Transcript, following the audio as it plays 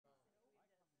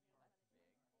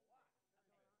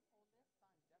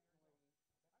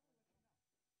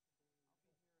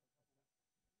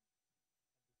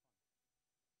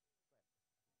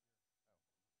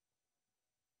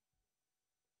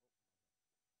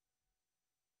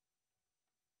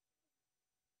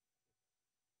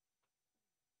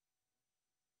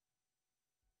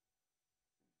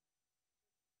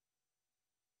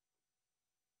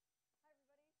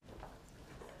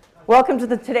Welcome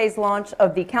to today's launch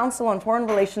of the Council on Foreign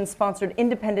Relations sponsored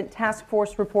independent task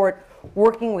force report,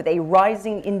 Working with a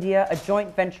Rising India, a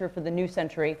joint venture for the new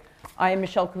century. I am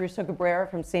Michelle Caruso-Cabrera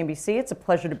from CNBC. It's a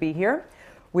pleasure to be here.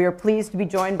 We are pleased to be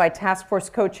joined by task force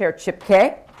co-chair Chip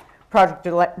Kaye, project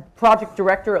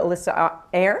director Alyssa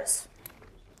Ayres.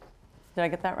 Did I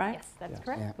get that right? Yes, that's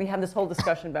correct. Yeah. We have this whole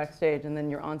discussion backstage, and then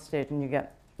you're on stage and you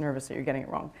get nervous that you're getting it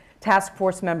wrong. Task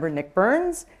force member Nick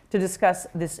Burns to discuss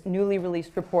this newly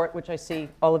released report, which I see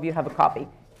all of you have a copy.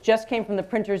 Just came from the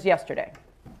printers yesterday.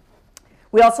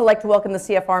 We also like to welcome the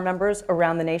CFR members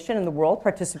around the nation and the world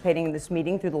participating in this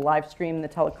meeting through the live stream and the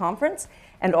teleconference.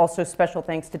 And also special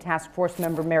thanks to task force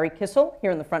member Mary Kissel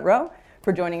here in the front row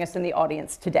for joining us in the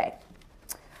audience today.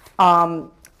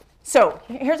 So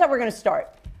here's how we're going to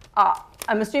start.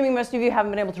 I'm assuming most of you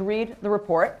haven't been able to read the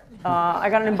report. I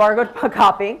got an embargoed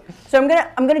copy. So I'm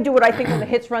gonna do what I think are the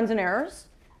hits, runs, and errors.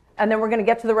 And then we're going to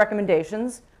get to the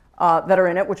recommendations that are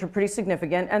in it, which are pretty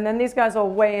significant. And then these guys will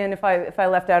weigh in if I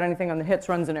left out anything on the hits,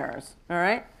 runs, and errors. All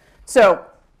right? So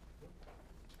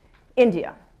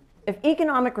India. If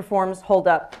economic reforms hold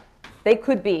up, they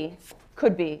could be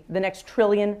the next $1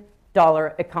 trillion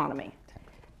economy.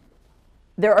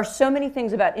 There are so many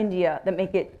things about India that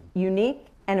make it unique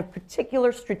and of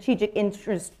particular strategic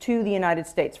interest to the United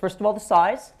States. First of all, the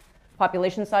size.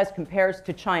 Population size compares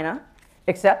to China,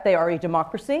 except they are a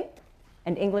democracy,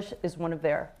 and English is one of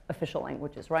their official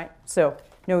languages, right? So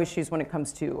no issues when it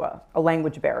comes to a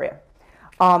language barrier.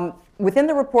 Within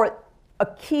the report, a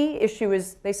key issue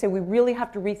is they say we really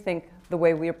have to rethink the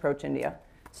way we approach India.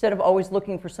 Instead of always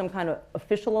looking for some kind of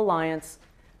official alliance,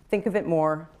 think of it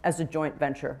more as a joint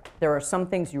venture. There are some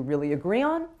things you really agree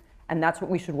on, and that's what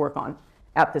we should work on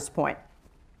at this point.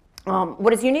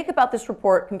 What is unique about this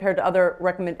report compared to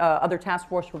other task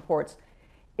force reports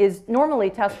is normally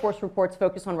task force reports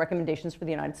focus on recommendations for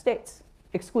the United States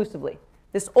exclusively.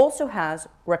 This also has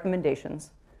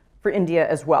recommendations for India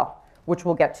as well, which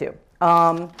we'll get to.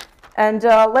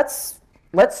 Let's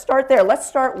start there. Let's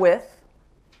start with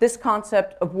this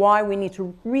concept of why we need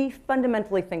to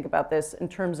fundamentally think about this in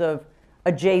terms of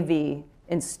a JV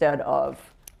instead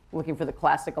of looking for the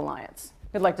classic alliance.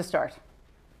 Who'd like to start?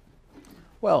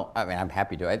 Well, I mean, I'm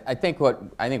happy to. I think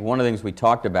one of the things we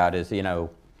talked about is,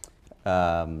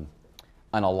 an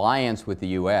alliance with the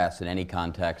U.S. in any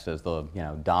context as the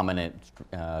dominant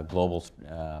global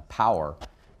power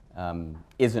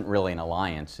isn't really an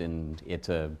alliance, and it's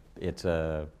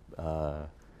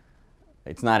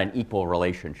not an equal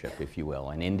relationship, if you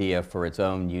will. And India, for its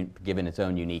own, given its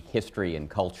own unique history and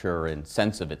culture and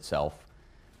sense of itself,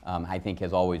 I think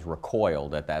has always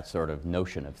recoiled at that sort of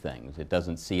notion of things. It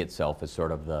doesn't see itself as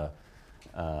sort of the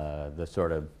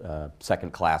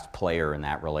second-class player in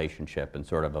that relationship and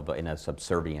sort of in a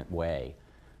subservient way.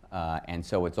 And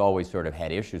so it's always sort of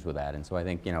had issues with that. And so I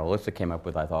think, Alyssa came up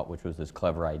with, I thought, which was this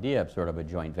clever idea of sort of a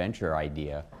joint venture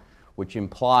idea, which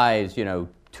implies,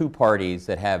 two parties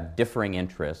that have differing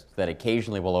interests that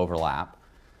occasionally will overlap.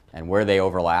 And where they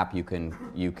overlap, you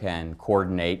can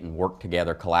coordinate and work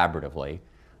together collaboratively.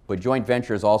 But joint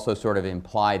ventures also sort of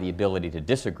imply the ability to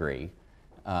disagree,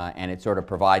 and it sort of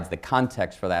provides the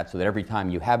context for that so that every time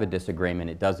you have a disagreement,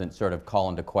 it doesn't sort of call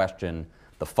into question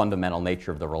the fundamental nature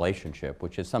of the relationship,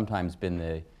 which has sometimes been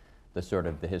the sort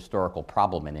of the historical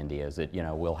problem in India, is that,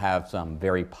 we'll have some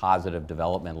very positive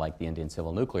development like the Indian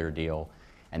civil nuclear deal,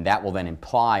 and that will then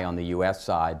imply on the U.S.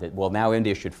 side that, well, now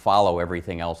India should follow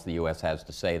everything else the U.S. has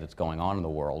to say that's going on in the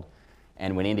world.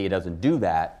 And when India doesn't do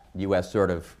that, the U.S.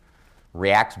 sort of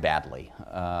reacts badly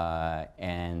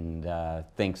and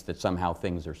thinks that somehow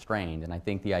things are strained. And I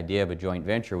think the idea of a joint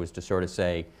venture was to sort of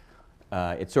say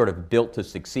it's sort of built to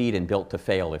succeed and built to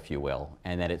fail, if you will,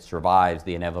 and that it survives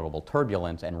the inevitable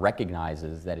turbulence and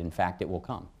recognizes that, in fact, it will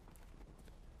come.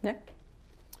 Nick?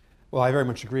 Well, I very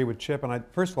much agree with Chip. And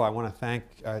first of all, I want to thank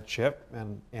Chip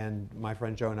and my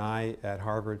friend Joe and I at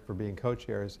Harvard for being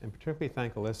co-chairs, and particularly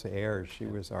thank Alyssa Ayres. She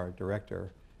was our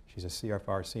director. She's a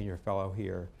CFR senior fellow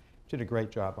here. Did a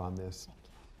great job on this.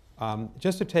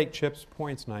 Just to take Chip's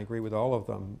points, and I agree with all of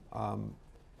them,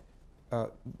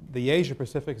 the Asia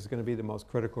Pacific is going to be the most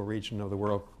critical region of the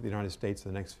world for the United States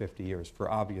in the next 50 years for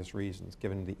obvious reasons,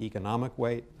 given the economic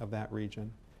weight of that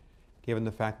region, given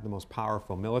the fact that the most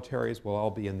powerful militaries will all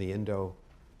be in the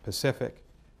Indo-Pacific,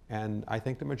 and I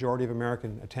think the majority of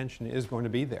American attention is going to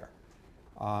be there.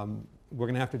 We're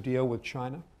going to have to deal with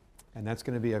China. And that's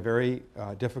going to be a very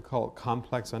difficult,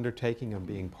 complex undertaking of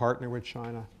being partner with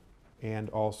China and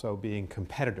also being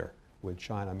competitor with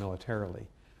China militarily.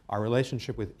 Our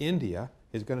relationship with India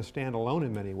is going to stand alone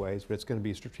in many ways, but it's going to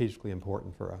be strategically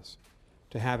important for us.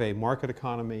 To have a market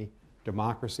economy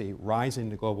democracy rising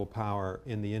to global power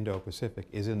in the Indo-Pacific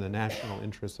is in the national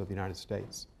interests of the United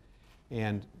States.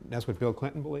 And that's what Bill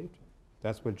Clinton believed.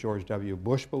 That's what George W.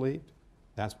 Bush believed.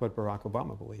 That's what Barack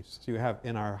Obama believes. So you have,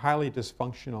 in our highly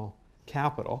dysfunctional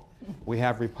capital, we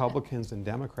have Republicans and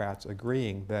Democrats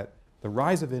agreeing that the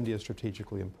rise of India is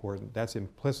strategically important. That's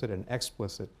implicit and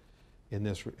explicit in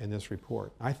this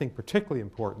report. I think particularly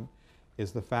important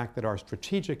is the fact that our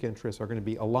strategic interests are going to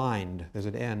be aligned. There's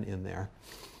an N in there.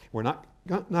 We're not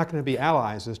going to be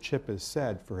allies, as Chip has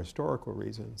said, for historical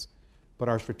reasons, but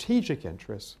our strategic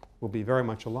interests will be very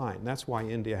much aligned. That's why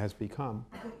India has become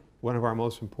one of our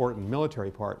most important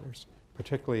military partners,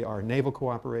 particularly our naval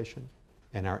cooperation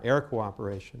and our air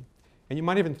cooperation. And you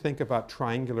might even think about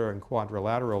triangular and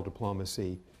quadrilateral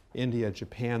diplomacy, India,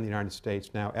 Japan, the United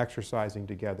States now exercising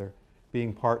together,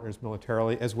 being partners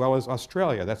militarily, as well as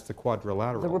Australia. That's the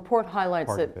quadrilateral. The report highlights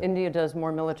part that of it. India does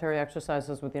more military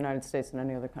exercises with the United States than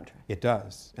any other country. It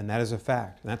does, and that is a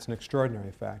fact, and that's an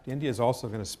extraordinary fact. India is also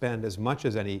going to spend as much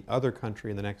as any other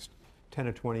country in the next 10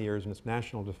 or 20 years in its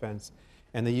national defense,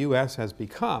 and the U.S. has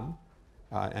become,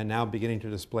 and now beginning to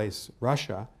displace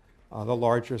Russia, the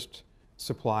largest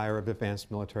supplier of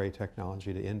advanced military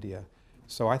technology to India.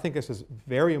 So I think this is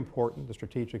very important, the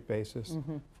strategic basis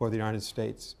for the United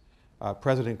States.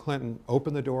 President Clinton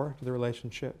opened the door to the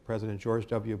relationship. President George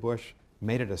W. Bush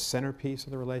made it a centerpiece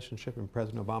of the relationship, and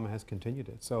President Obama has continued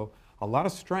it. So a lot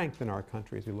of strength in our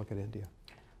country as we look at India.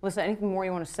 Alyssa, anything more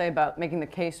you want to say about making the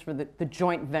case for the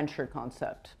joint venture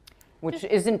concept, which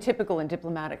isn't typical in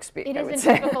diplomatic speak, It I would isn't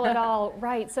say. typical at all,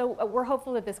 right. So we're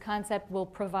hopeful that this concept will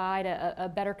provide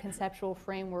a better conceptual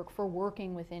framework for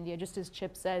working with India, just as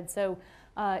Chip said. So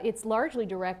it's largely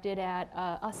directed at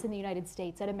us in the United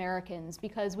States, at Americans,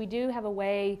 because we do have a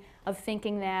way of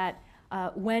thinking that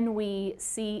when we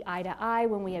see eye to eye,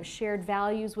 when we have shared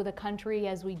values with a country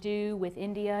as we do with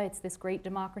India, it's this great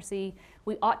democracy,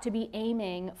 we ought to be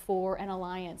aiming for an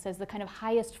alliance as the kind of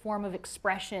highest form of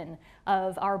expression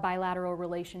of our bilateral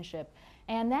relationship.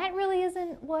 And that really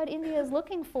isn't what India is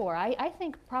looking for. I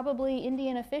think probably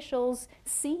Indian officials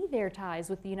see their ties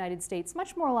with the United States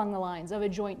much more along the lines of a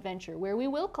joint venture where we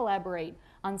will collaborate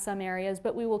on some areas,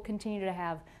 but we will continue to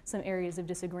have some areas of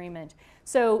disagreement.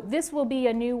 So this will be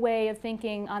a new way of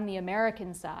thinking on the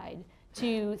American side,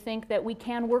 to think that we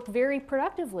can work very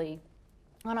productively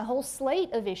on a whole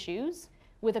slate of issues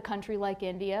with a country like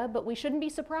India, but we shouldn't be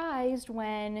surprised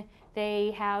when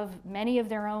they have many of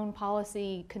their own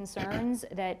policy concerns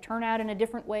that turn out in a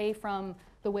different way from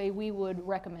the way we would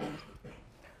recommend.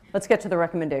 Let's get to the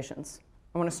recommendations.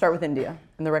 I want to start with India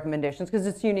and the recommendations because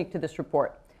it's unique to this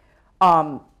report.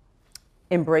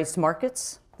 Embrace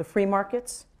markets, the free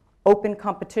markets, open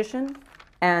competition,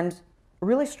 and a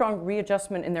really strong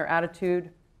readjustment in their attitude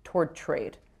toward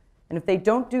trade. And if they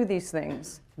don't do these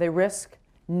things, they risk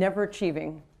never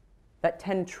achieving that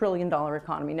 $10 trillion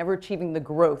economy, never achieving the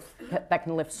growth that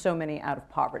can lift so many out of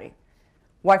poverty.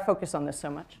 Why focus on this so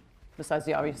much, besides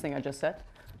the obvious thing I just said?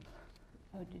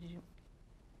 Oh, did you?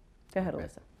 Go ahead,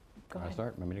 Alyssa. Go I'll ahead.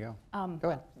 start. Want me to go? Go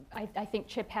ahead. I think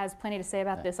Chip has plenty to say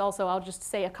about this also. I'll just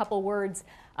say a couple words.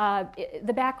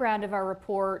 The background of our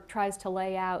report tries to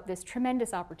lay out this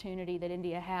tremendous opportunity that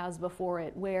India has before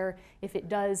it, where if it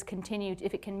does continue,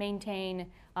 if it can maintain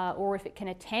or if it can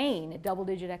attain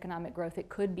double-digit economic growth, it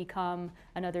could become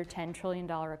another $10 trillion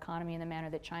economy in the manner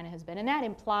that China has been. And that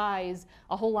implies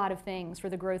a whole lot of things for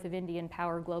the growth of Indian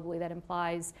power globally. That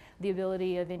implies the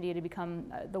ability of India to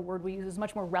become, the word we use is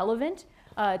much more relevant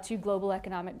to global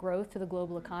economic growth, to the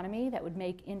global economy. That would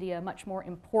make India a much more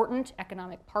important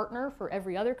economic partner for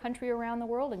every other country around the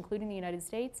world, including the United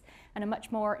States, and a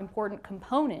much more important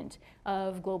component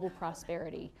of global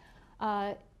prosperity.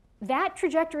 That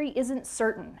trajectory isn't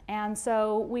certain, and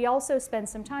so we also spend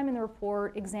some time in the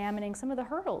report examining some of the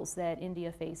hurdles that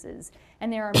India faces.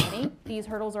 And there are many. These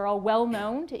hurdles are all well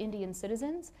known to Indian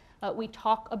citizens. We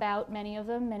talk about many of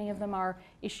them. Many of them are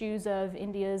issues of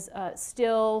India's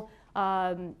still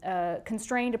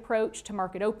constrained approach to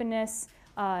market openness,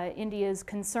 India's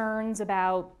concerns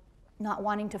about not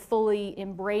wanting to fully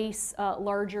embrace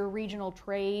larger regional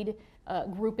trade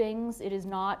groupings. It is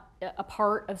not a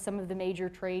part of some of the major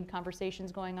trade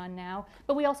conversations going on now.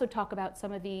 But we also talk about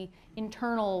some of the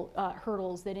internal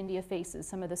hurdles that India faces,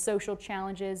 some of the social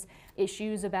challenges,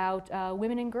 issues about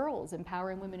women and girls,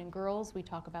 empowering women and girls. We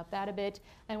talk about that a bit.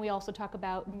 And we also talk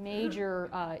about major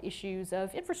issues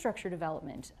of infrastructure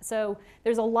development. So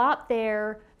there's a lot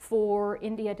there for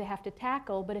India to have to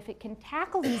tackle. But if it can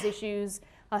tackle these issues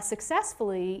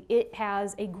successfully, it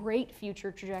has a great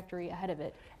future trajectory ahead of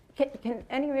it. Can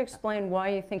any of you explain why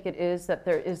you think it is that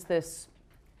there is this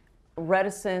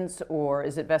reticence, or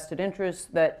is it vested interests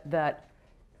that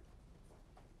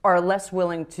are less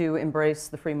willing to embrace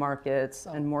the free markets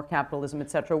and more capitalism, et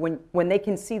cetera, when they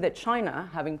can see that China,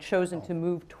 having chosen to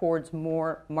move towards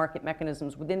more market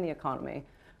mechanisms within the economy,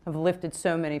 have lifted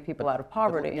so many people out of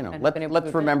poverty? You know, and have been able to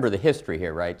let's remember the history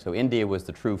here, right? So India was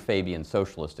the true Fabian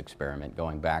socialist experiment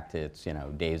going back to its, you know,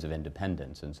 days of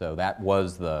independence. And so that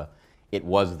was it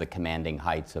was the commanding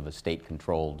heights of a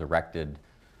state-controlled, directed,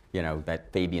 you know,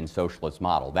 that Fabian socialist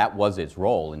model. That was its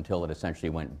role until it essentially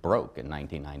went broke in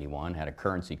 1991, had a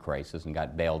currency crisis and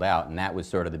got bailed out. And that was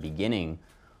sort of the beginning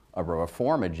of a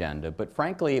reform agenda. But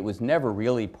frankly, it was never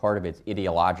really part of its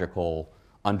ideological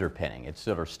underpinning. It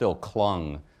sort of still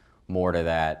clung more to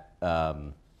that,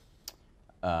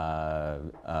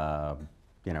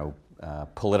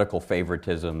 political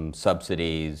favoritism,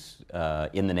 subsidies,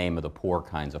 in the name of the poor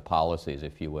kinds of policies,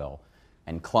 if you will,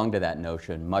 and clung to that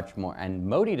notion much more. And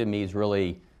Modi, to me, is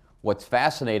really, what's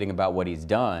fascinating about what he's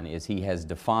done is he has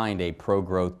defined a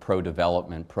pro-growth,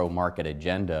 pro-development, pro-market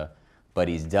agenda, but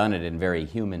he's done it in very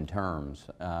human terms,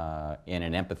 in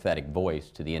an empathetic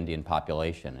voice to the Indian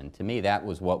population. And to me, that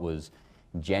was what was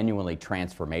genuinely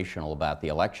transformational about the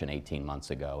election 18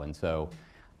 months ago. And so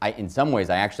in some ways,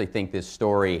 I actually think this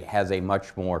story has a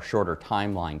much more shorter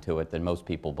timeline to it than most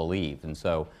people believe. And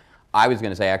so I was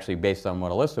going to say, actually, based on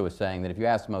what Alyssa was saying, that if you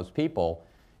ask most people,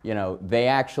 you know, they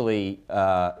actually,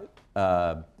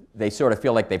 they sort of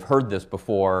feel like they've heard this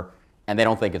before and they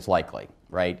don't think it's likely,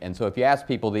 right? And so if you ask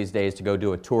people these days to go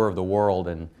do a tour of the world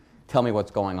and tell me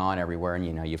what's going on everywhere, and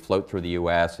you know, you float through the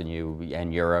US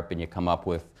and Europe, and you come up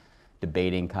with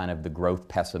debating kind of the growth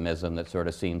pessimism that sort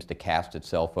of seems to cast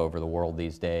itself over the world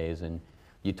these days, and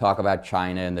you talk about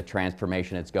China and the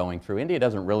transformation it's going through, India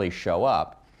doesn't really show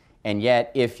up. And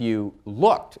yet, if you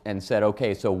looked and said,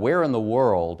 okay, so where in the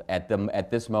world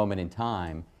at this moment in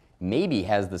time maybe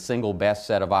has the single best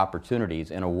set of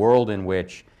opportunities in a world in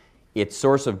which its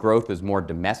source of growth is more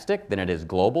domestic than it is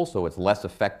global, so it's less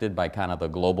affected by kind of the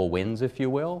global winds, if you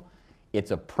will.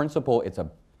 It's a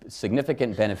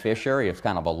significant beneficiary of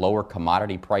kind of a lower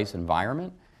commodity price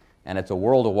environment, and it's a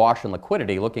world awash in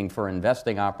liquidity looking for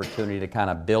investing opportunity to kind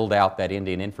of build out that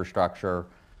Indian infrastructure.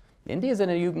 India's in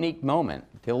a unique moment.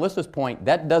 To Alyssa's point,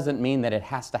 that doesn't mean that it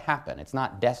has to happen. It's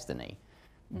not destiny,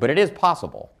 but it is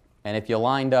possible. And if you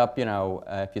lined up, you know,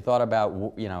 if you thought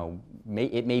about, you know,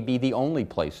 it may be the only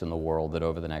place in the world that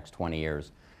over the next 20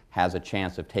 years has a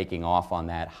chance of taking off on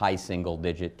that high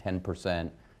single-digit, 10%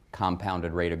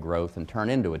 compounded rate of growth and turn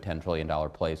into a $10 trillion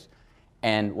place.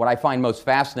 And what I find most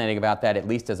fascinating about that, at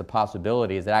least as a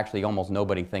possibility, is that actually almost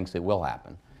nobody thinks it will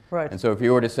happen. Right. And so if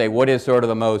you were to say, what is sort of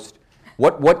the most,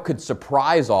 what could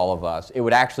surprise all of us, it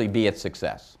would actually be its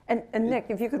success. And Nick,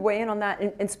 if you could weigh in on that,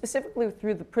 and specifically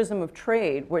through the prism of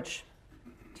trade, which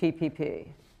TPP,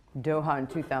 Doha in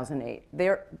 2008,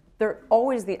 they're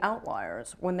always the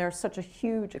outliers when there's such a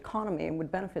huge economy and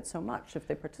would benefit so much if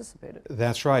they participated.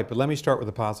 That's right, but let me start with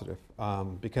the positive,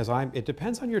 because it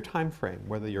depends on your time frame,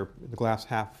 whether you're the glass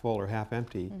half full or half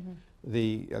empty. Mm-hmm.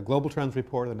 The Global Trends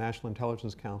Report of the National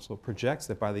Intelligence Council projects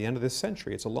that by the end of this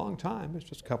century, it's a long time, it's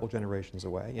just a couple generations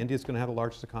away, India's going to have the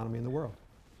largest economy in the world.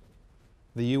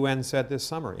 The UN said this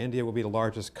summer, India will be the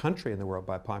largest country in the world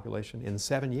by population in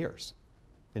 7 years,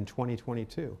 in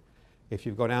 2022. If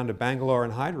you go down to Bangalore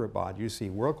and Hyderabad, you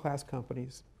see world-class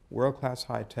companies, world-class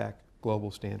high-tech, global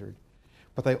standard.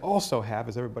 But they also have,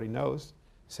 as everybody knows,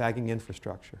 sagging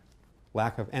infrastructure,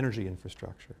 lack of energy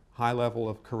infrastructure, high level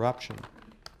of corruption,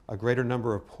 a greater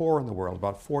number of poor in the world.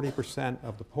 About 40%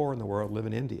 of the poor in the world live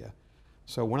in India.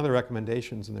 So one of the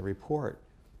recommendations in the report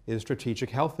is strategic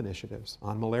health initiatives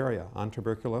on malaria, on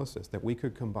tuberculosis, that we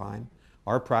could combine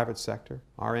our private sector,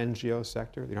 our NGO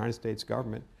sector, the United States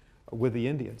government, with the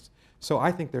Indians. So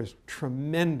I think there's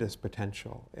tremendous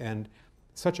potential and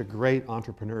such a great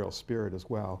entrepreneurial spirit as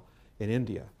well in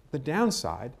India. The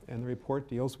downside, and the report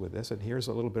deals with this, and here's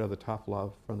a little bit of the tough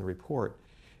love from the report,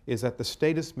 is that the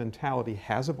statist mentality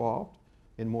has evolved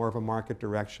in more of a market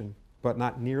direction, but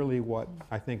not nearly what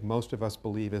I think most of us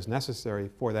believe is necessary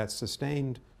for that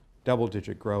sustained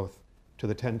double-digit growth to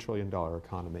the $10 trillion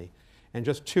economy. And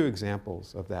just two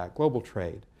examples of that. Global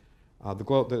trade. The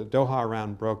Doha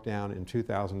round broke down in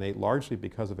 2008 largely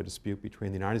because of a dispute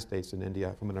between the United States and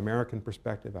India. From an American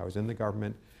perspective, I was in the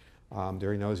government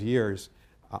during those years.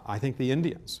 I think the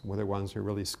Indians were the ones who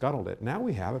really scuttled it. Now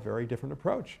we have a very different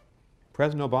approach.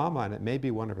 President Obama, and it may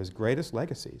be one of his greatest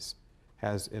legacies,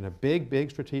 has, in a big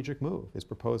strategic move, is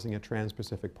proposing a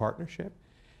Trans-Pacific Partnership.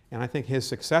 And I think his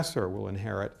successor will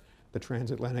inherit the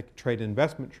Transatlantic Trade and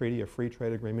Investment Treaty, a free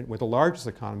trade agreement with the largest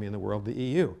economy in the world, the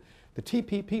EU. The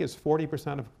TPP is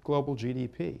 40% of global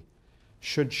GDP.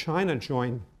 Should China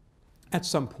join at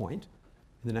some point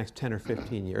in the next 10 or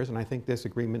 15 years, and I think this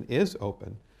agreement is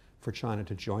open for China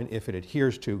to join if it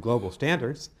adheres to global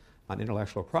standards on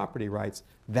intellectual property rights,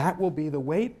 that will be the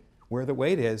weight. Where the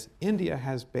weight is, India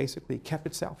has basically kept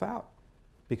itself out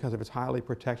because of its highly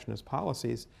protectionist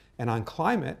policies. And on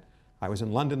climate, I was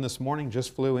in London this morning,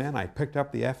 just flew in, I picked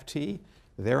up the FT.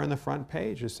 There on the front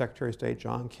page is Secretary of State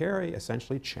John Kerry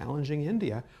essentially challenging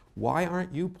India. Why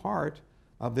aren't you part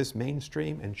of this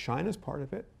mainstream? And China's part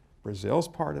of it, Brazil's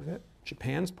part of it,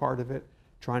 Japan's part of it,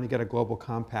 trying to get a global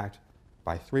compact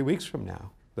by 3 weeks from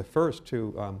now, the first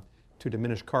to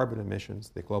diminish carbon emissions,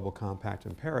 the global compact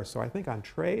in Paris. So I think on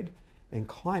trade and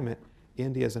climate,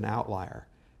 India is an outlier.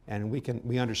 And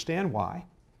we understand why,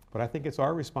 but I think it's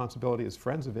our responsibility as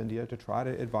friends of India to try to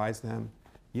advise them,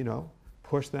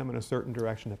 push them in a certain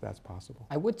direction if that's possible.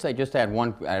 I would say, just to add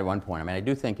one point, I mean, I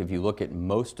do think if you look at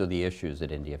most of the issues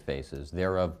that India faces,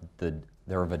 they're of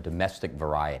a domestic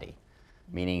variety,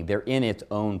 meaning they're in its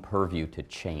own purview to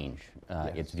change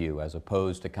its view, as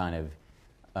opposed to kind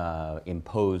of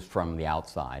imposed from the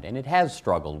outside. And it has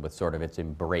struggled with sort of its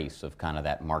embrace of kind of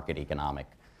that market economic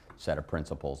set of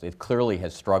principles. It clearly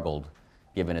has struggled,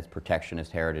 given its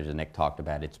protectionist heritage, and Nick talked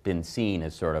about. It's been seen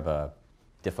as sort of a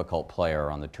difficult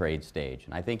player on the trade stage.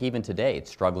 And I think even today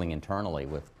it's struggling internally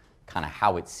with kind of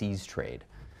how it sees trade.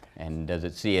 And does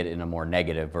it see it in a more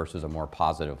negative versus a more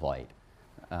positive light?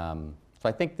 So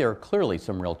I think there are clearly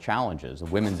some real challenges, the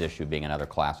women's issue being another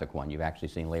classic one. You've actually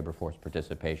seen labor force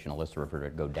participation, Alyssa referred to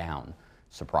it, go down.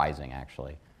 Surprising,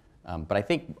 actually. But I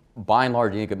think, by and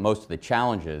large, you look at most of the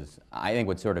challenges, I think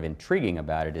what's sort of intriguing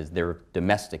about it is they're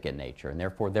domestic in nature, and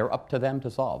therefore they're up to them to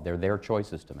solve. They're their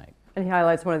choices to make. And he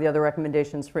highlights one of the other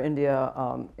recommendations for India,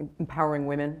 empowering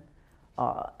women.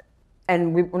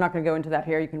 And we're not going to go into that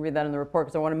here. You can read that in the report,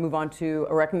 because I want to move on to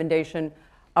a recommendation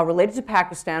related to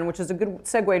Pakistan, which is a good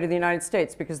segue to the United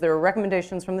States, because there are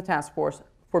recommendations from the task force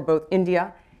for both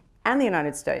India and the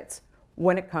United States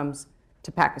when it comes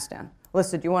to Pakistan.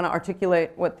 Alyssa, do you want to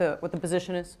articulate what the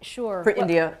position is? Sure. For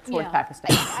India toward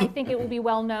Pakistan? I think it will be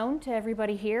well known to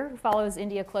everybody here who follows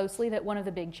India closely that one of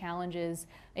the big challenges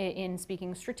in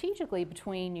speaking strategically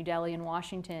between New Delhi and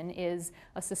Washington is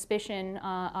a suspicion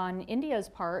on India's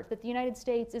part that the United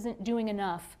States isn't doing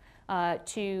enough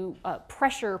to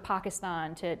pressure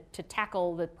Pakistan to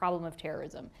tackle the problem of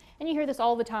terrorism. And you hear this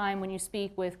all the time when you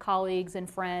speak with colleagues and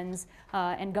friends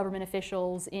and government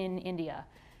officials in India.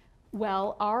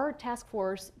 Well, our task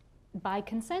force, by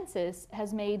consensus,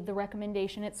 has made the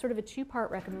recommendation. It's sort of a two-part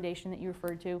recommendation that you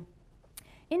referred to.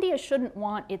 India shouldn't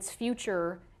want its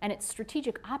future and its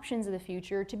strategic options of the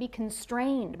future to be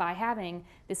constrained by having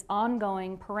this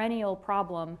ongoing perennial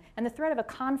problem and the threat of a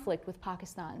conflict with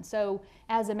Pakistan. So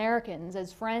as Americans,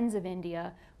 as friends of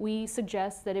India, we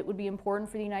suggest that it would be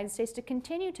important for the United States to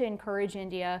continue to encourage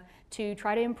India to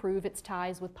try to improve its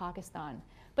ties with Pakistan.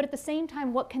 But at the same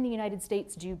time, what can the United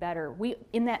States do better?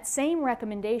 In that same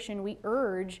recommendation, we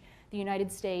urge the United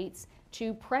States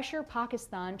to pressure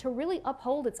Pakistan to really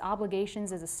uphold its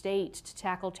obligations as a state to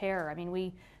tackle terror. I mean,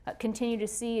 we continue to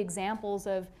see examples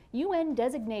of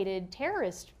UN-designated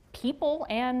terrorist people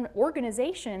and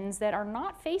organizations that are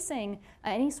not facing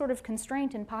any sort of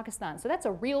constraint in Pakistan. So that's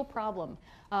a real problem.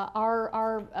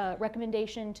 Our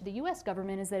recommendation to the US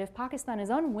government is that if Pakistan is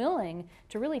unwilling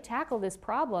to really tackle this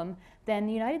problem, then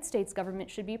the United States government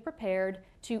should be prepared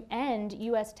to end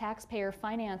US taxpayer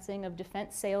financing of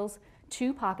defense sales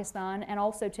to Pakistan, and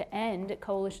also to end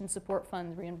coalition support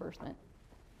funds reimbursement.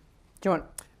 Do you want?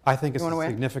 I think it's a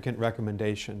significant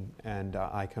recommendation, and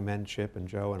I commend Chip and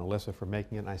Joe and Alyssa for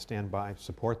making it, and I stand by,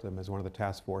 support them as one of the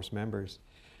task force members.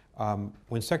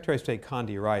 When Secretary of State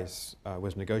Condi Rice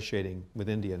was negotiating with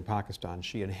India and Pakistan,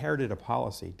 she inherited a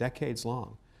policy, decades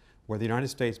long, where the United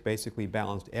States basically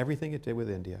balanced everything it did with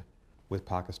India with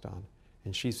Pakistan.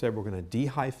 And she said, we're going to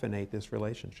dehyphenate this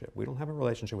relationship. We don't have a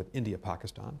relationship with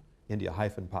India-Pakistan,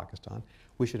 India-Pakistan.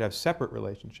 We should have separate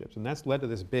relationships. And that's led to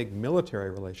this big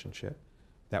military relationship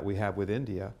that we have with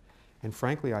India. And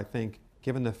frankly, I think,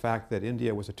 given the fact that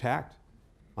India was attacked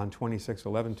on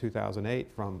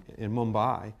 26/11/2008 in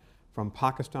Mumbai from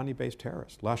Pakistani-based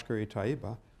terrorists,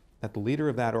 Lashkar-e-Taiba, that the leader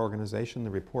of that organization,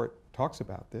 the report talks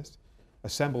about this,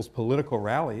 assembles political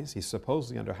rallies. He's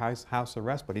supposedly under house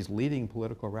arrest, but he's leading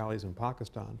political rallies in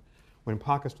Pakistan, when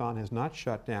Pakistan has not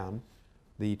shut down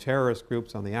the terrorist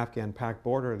groups on the Afghan-Pak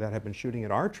border that have been shooting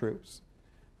at our troops,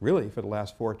 really for the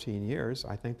last 14 years.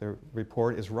 I think the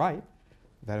report is right,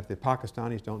 that if the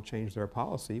Pakistanis don't change their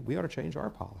policy, we ought to change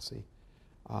our policy.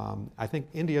 I think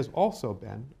India has also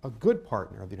been a good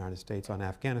partner of the United States on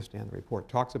Afghanistan. The report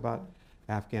talks about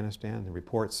Afghanistan. The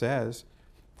report says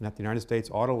and that the United States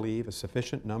ought to leave a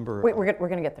sufficient number. Wait, we're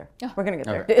going to get there. We're going to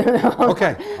get there.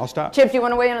 Okay, I'll stop. Chip, do you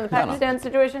want to weigh in on the No, no. Pakistan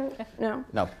situation? No?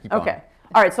 No, keep going. Okay.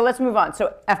 All right, so let's move on.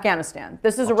 So Afghanistan.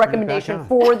 This is a I'll turn it back recommendation on.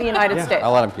 for the United Yeah. States.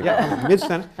 I'll let him keep going. Yeah,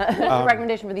 mid-sentence. A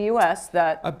recommendation for the U.S.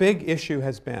 that A big issue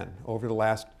has been, over the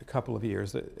last couple of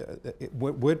years,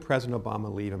 would President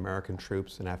Obama leave American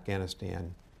troops in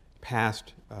Afghanistan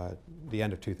past the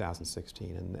end of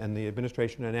 2016? And the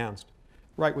administration announced,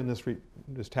 right when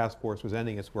this task force was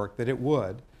ending its work, that it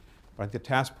would. But the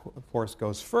task force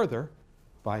goes further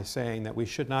by saying that we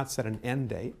should not set an end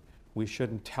date. We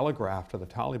shouldn't telegraph to the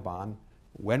Taliban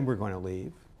when we're going to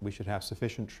leave. We should have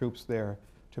sufficient troops there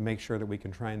to make sure that we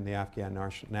can train the Afghan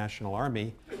National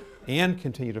Army and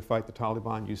continue to fight the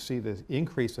Taliban. You see the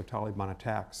increase of Taliban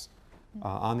attacks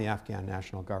on the Afghan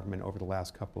national government over the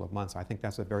last couple of months. I think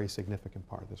that's a very significant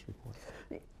part of this report.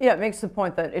 Yeah, it makes the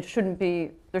point that it shouldn't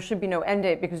be, there should be no end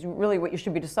date, because really what you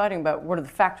should be deciding about what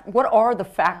are the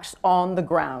facts on the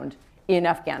ground in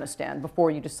Afghanistan before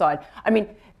you decide. I mean,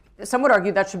 some would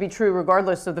argue that should be true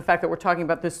regardless of the fact that we're talking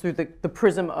about this through the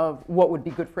prism of what would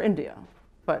be good for India.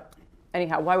 But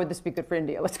anyhow, why would this be good for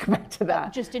India? Let's go back to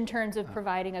that. Just in terms of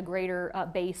providing a greater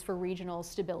base for regional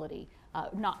stability.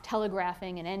 Not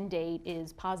telegraphing an end date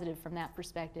is positive from that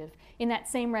perspective. In that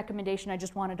same recommendation, I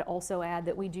just wanted to also add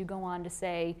that we do go on to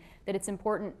say that it's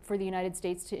important for the United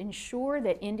States to ensure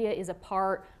that India is a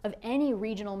part of any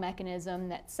regional mechanism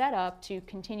that's set up to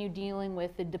continue dealing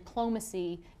with the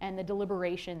diplomacy and the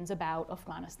deliberations about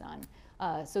Afghanistan.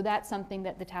 So that's something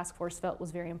that the task force felt was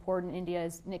very important. India,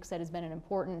 as Nick said, has been an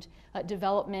important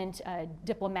development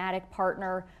diplomatic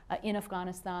partner in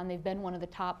Afghanistan. They've been one of the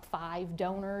top 5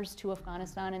 donors to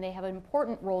Afghanistan, and they have an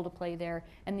important role to play there,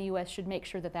 and the U.S. should make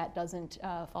sure that that doesn't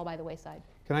fall by the wayside.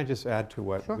 Can I just add to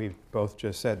what Sure. we've both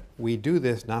just said? We do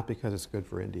this not because it's good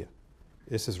for India.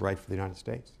 This is right for the United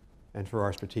States and for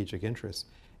our strategic interests.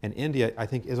 And India, I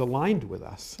think, is aligned with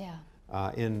us. Yeah.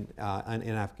 In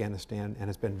Afghanistan, and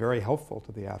has been very helpful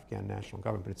to the Afghan national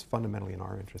government, but it's fundamentally in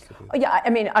our interest to do that. Yeah, I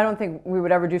mean, I don't think we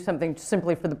would ever do something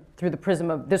simply through the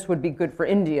prism of this would be good for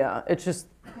India. It's just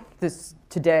this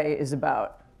today is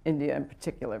about India in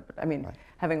particular. But I mean, Right.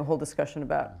 having a whole discussion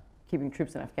about keeping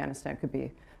troops in Afghanistan could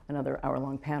be another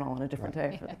hour-long panel on a different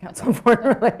day for the Council on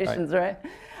Foreign Relations, right?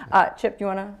 Chip, do you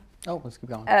want to Oh, let's keep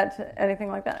going. add to anything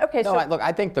like that? Okay, No, so look,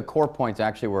 I think the core point's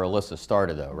actually where Alyssa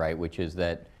started, though, right? Which is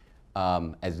that,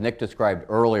 as Nick described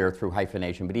earlier through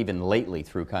hyphenation, but even lately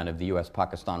through kind of the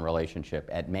U.S.-Pakistan relationship,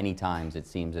 at many times it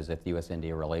seems as if the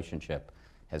U.S.-India relationship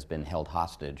has been held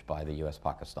hostage by the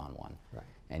U.S.-Pakistan one. Right.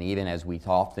 And even as we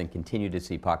often continue to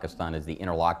see Pakistan as the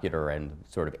interlocutor and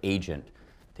sort of agent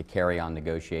to carry on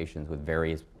negotiations with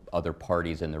various other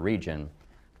parties in the region,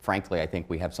 frankly, I think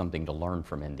we have something to learn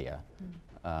from India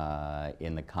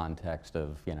in the context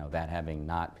of, you know, that having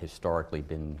not historically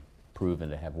been proven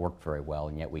to have worked very well,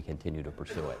 and yet we continue to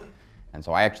pursue it. And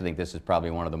so I actually think this is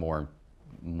probably one of the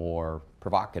more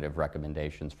provocative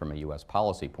recommendations from a U.S.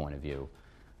 policy point of view,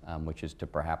 which is to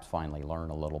perhaps finally learn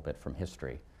a little bit from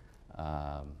history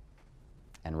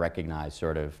and recognize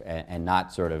sort of, and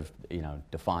not sort of, you know,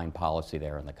 define policy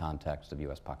there in the context of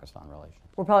U.S.-Pakistan relations.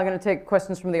 we're probably going to take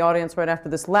questions from the audience right after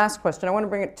this last question. I want to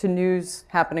bring it to news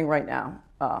happening right now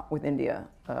with India.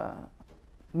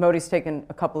 Modi's taken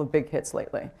a couple of big hits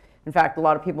lately. In fact, a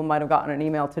lot of people might have gotten an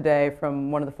email today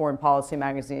from one of the foreign policy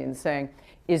magazines saying,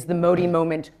 is the Modi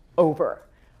moment over?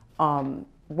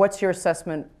 What's your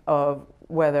assessment of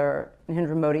whether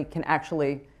Narendra Modi can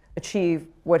actually achieve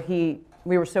what we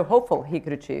were so hopeful he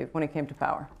could achieve when he came to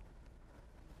power?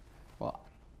 Well,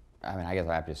 I mean, I guess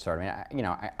I have to start. I mean,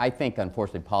 I think,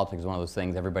 unfortunately, politics is one of those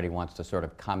things everybody wants to sort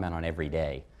of comment on every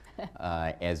day,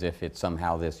 as if it's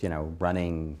somehow this, you know,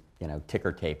 running, you know,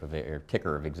 ticker tape of it, or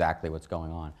ticker of exactly what's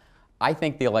going on. I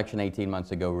think the election 18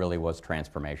 months ago really was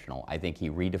transformational. I think he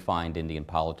redefined Indian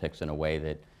politics in a way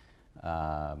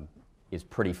that is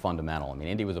pretty fundamental. I mean,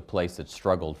 India was a place that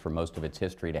struggled for most of its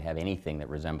history to have anything that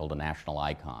resembled a national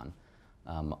icon,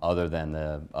 other than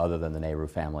the Nehru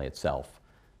family itself.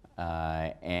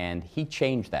 And he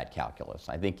changed that calculus.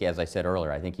 I think, as I said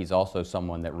earlier, I think he's also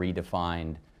someone that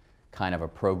redefined kind of a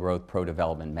pro-growth,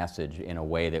 pro-development message in a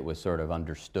way that was sort of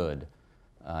understood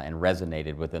and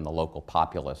resonated within the local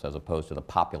populace as opposed to the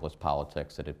populist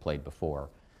politics that had played before.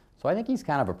 So I think he's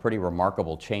kind of a pretty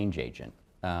remarkable change agent.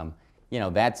 You know,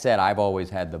 that said, I've always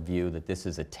had the view that this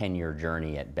is a 10-year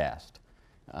journey at best.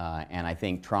 And I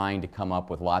think trying to come up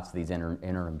with lots of these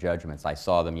interim judgments, I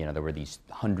saw them, you know, there were these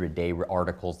 100-day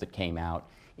articles that came out.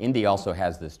 India also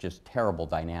has this just terrible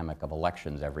dynamic of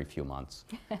elections every few months.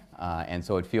 And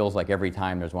so it feels like every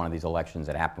time there's one of these elections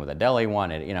that happened with the Delhi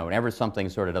one, you know, whenever something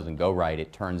sort of doesn't go right,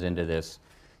 it turns into this,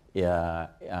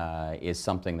 is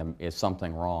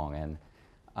something wrong. And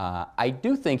I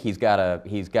do think he's got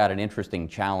an interesting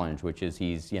challenge, which is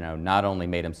he's not only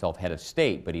made himself head of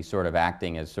state, but he's sort of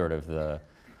acting as sort of the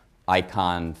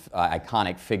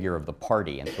iconic figure of the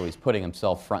party, and so he's putting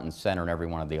himself front and center in every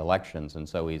one of the elections, and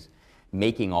so he's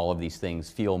making all of these things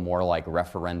feel more like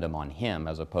referendum on him,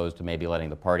 as opposed to maybe letting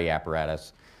the party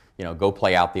apparatus go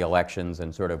play out the elections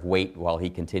and sort of wait while he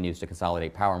continues to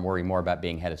consolidate power and worry more about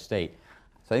being head of state.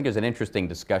 So I think there's an interesting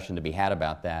discussion to be had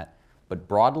about that. But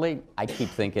broadly, I keep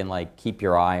thinking, like, keep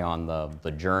your eye on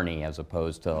the journey as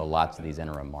opposed to lots of these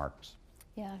interim marks.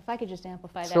 Yeah, if I could just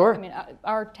amplify that. Sure. I mean,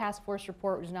 our task force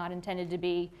report was not intended to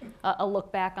be a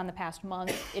look back on the past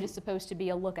month. It is supposed to be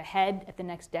a look ahead at the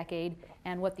next decade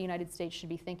and what the United States should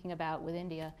be thinking about with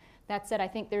India. That said, I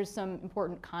think there's some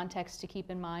important context to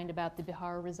keep in mind about the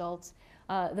Bihar results.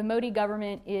 The Modi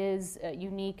government is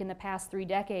unique in the past 3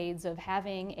 decades of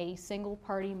having a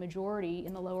single-party majority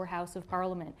in the lower house of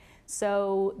parliament.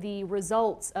 So the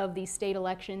results of the state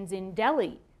elections in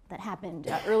Delhi that happened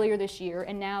earlier this year,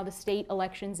 and now the state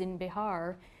elections in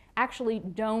Bihar, actually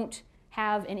don't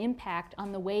have an impact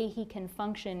on the way he can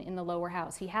function in the lower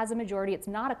house. He has a majority. It's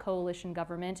not a coalition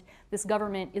government. This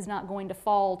government is not going to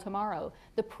fall tomorrow.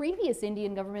 The previous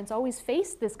Indian governments always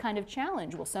faced this kind of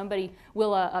challenge.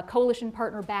 Will a coalition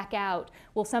partner back out?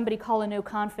 Will somebody call a no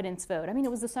confidence vote? I mean,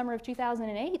 it was the summer of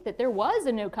 2008 that there was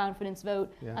a no confidence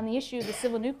vote on the issue of the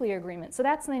civil nuclear agreement. So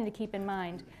that's something to keep in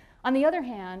mind. On the other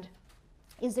hand,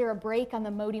 is there a break on the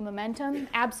Modi momentum?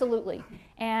 Absolutely.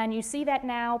 And you see that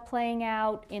now playing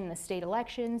out in the state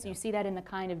elections. You see that in the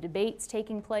kind of debates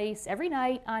taking place every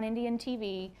night on Indian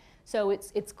TV. So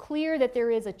it's clear that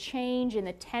there is a change in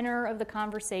the tenor of the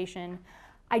conversation.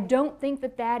 I don't think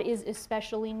that that is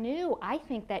especially new. I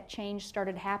think that change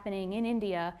started happening in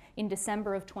India in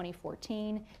December of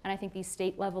 2014, and I think these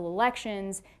state-level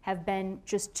elections have been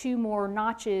just 2 more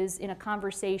notches in a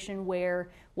conversation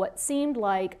where what seemed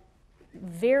like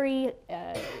very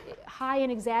high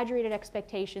and exaggerated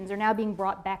expectations are now being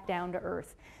brought back down to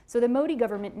earth. So the Modi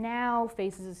government now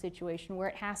faces a situation where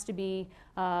it has to be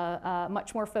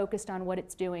much more focused on what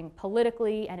it's doing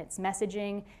politically and its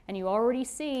messaging, and you already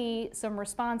see some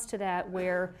response to that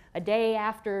where a day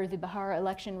after the Bihar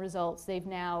election results, they've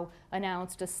now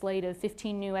announced a slate of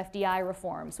 15 new FDI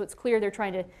reforms. So it's clear they're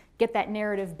trying to get that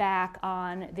narrative back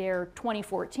on their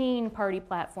 2014 party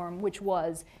platform, which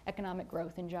was economic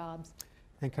growth and jobs.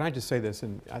 And can I just say this,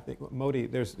 and I think Modi,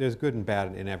 there's good and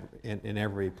bad in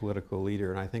every political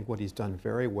leader, and I think what he's done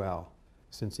very well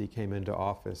since he came into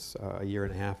office a year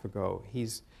and a half ago, he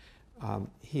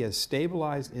has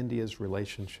stabilized India's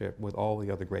relationship with all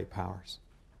the other great powers,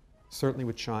 certainly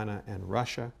with China and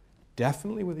Russia,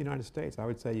 definitely with the United States. I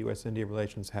would say U.S.-India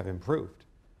relations have improved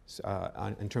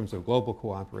in terms of global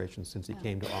cooperation since he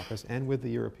came to office, and with the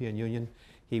European Union.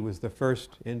 He was the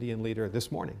first Indian leader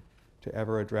this morning to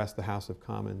ever address the House of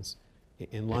Commons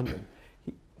in London.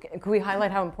 Could we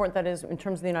highlight how important that is in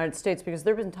terms of the United States? Because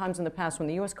there have been times in the past when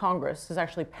the U.S. Congress has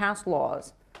actually passed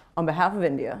laws on behalf of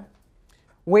India,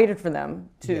 waited for them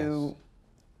to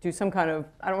do some kind of,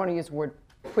 I don't want to use the word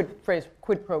quid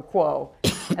pro quo,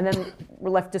 and then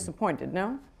we're left disappointed,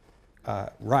 no?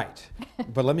 Right,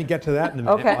 but let me get to that in a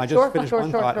minute. Okay, I just finished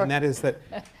one thought, sure. and that is that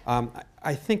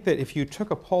I think that if you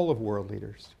took a poll of world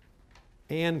leaders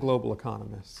and global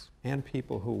economists and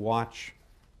people who watch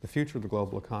the future of the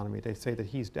global economy, they say that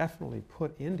he's definitely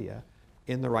put India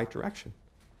in the right direction,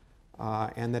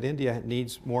 and that India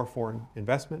needs more foreign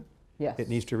investment. Yes. It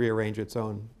needs to rearrange its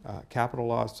own capital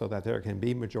laws so that there can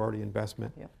be majority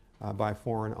investment by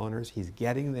foreign owners. He's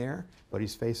getting there, but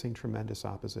he's facing tremendous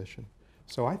opposition.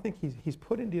 So I think he's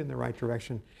put India in the right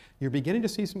direction. You're beginning to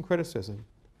see some criticism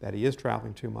that he is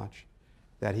traveling too much,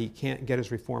 that he can't get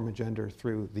his reform agenda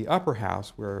through the upper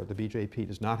house where the BJP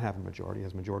does not have a majority,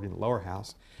 has a majority in the lower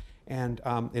house. And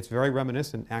it's very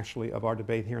reminiscent, actually, of our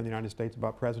debate here in the United States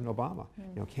about President Obama.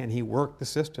 You know, can he work the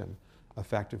system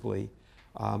effectively?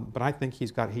 But I think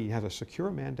he has a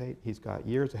secure mandate. He's got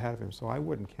years ahead of him, so I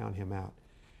wouldn't count him out.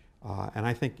 And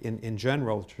I think in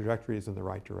general, the trajectory is in the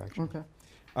right direction. Okay.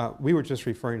 We were just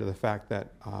referring to the fact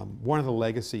that one of the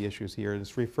legacy issues here, and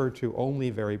it's referred to only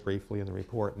very briefly in the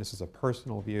report, and this is a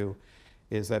personal view,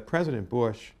 is that President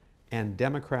Bush and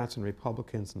Democrats and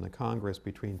Republicans in the Congress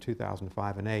between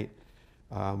 2005 and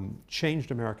 2008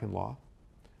 changed American law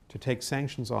to take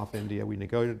sanctions off India. We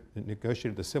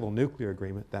negotiated the civil nuclear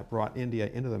agreement that brought India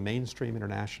into the mainstream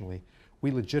internationally.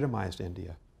 We legitimized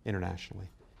India internationally.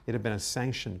 It had been a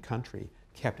sanctioned country,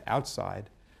 kept outside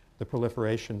the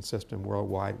proliferation system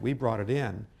worldwide. We brought it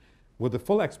in with the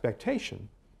full expectation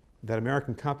that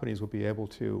American companies will be able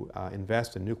to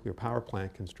invest in nuclear power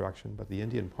plant construction, but the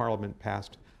Indian Parliament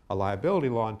passed a liability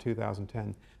law in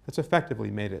 2010 that's effectively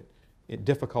made it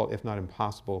difficult, if not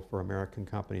impossible, for American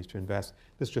companies to invest.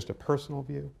 This is just a personal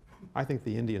view. I think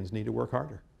the Indians need to work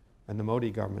harder, and the Modi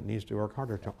government needs to work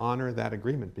harder to honor that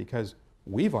agreement, because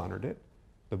we've honored it,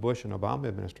 the Bush and Obama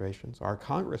administrations, our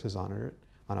Congress has honored it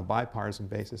on a bipartisan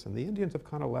basis, and the Indians have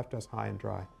kind of left us high and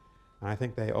dry. And I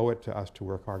think they owe it to us to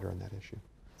work harder on that issue.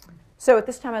 So at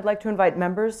this time, I'd like to invite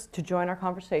members to join our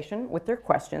conversation with their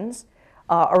questions.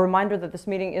 A reminder that this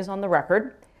meeting is on the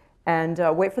record. And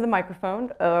wait for the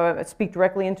microphone. Speak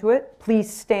directly into it.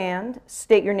 Please stand,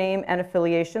 state your name and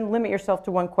affiliation. Limit yourself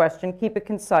to one question. Keep it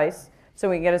concise so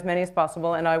we can get as many as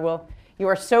possible. And I will, you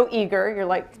are so eager. You're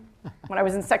like when I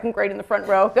was in second grade in the front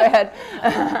row. Go ahead.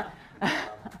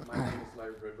 My name is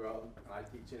Larry Bridwell. I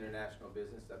teach international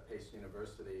business at Pace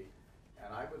University.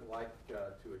 And I would like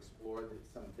to explore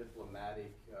some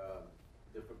diplomatic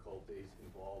difficulties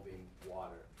involving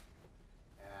water.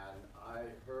 And I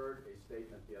heard a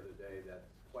statement the other day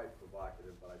that's quite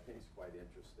provocative, but I think it's quite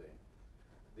interesting.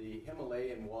 The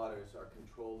Himalayan waters are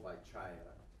controlled by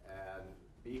China, and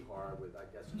Bihar, with I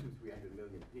guess 200-300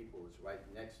 million people, is right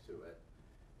next to it.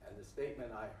 And the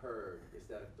statement I heard is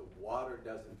that if the water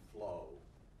doesn't flow,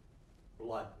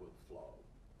 blood will flow.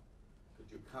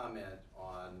 Could you comment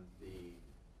on the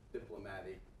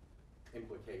diplomatic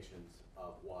implications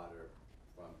of water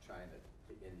from China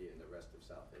to India and the rest of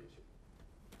South Asia?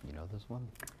 You know this one?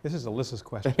 This is Alyssa's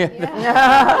question.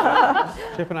 Yeah.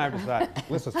 Chip and I have decided.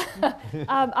 Alyssa's.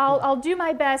 I'll do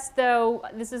my best, though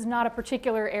this is not a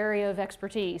particular area of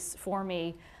expertise for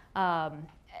me.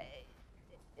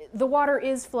 The water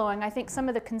is flowing. I think some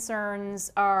of the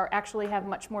concerns actually have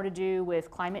much more to do with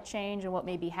climate change and what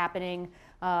may be happening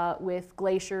with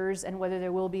glaciers, and whether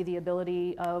there will be the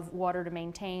ability of water to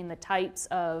maintain the types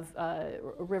of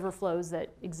river flows that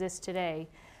exist today.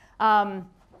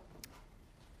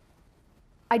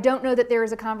 I don't know that there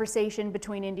is a conversation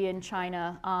between India and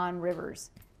China on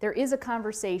rivers. There is a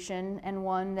conversation, and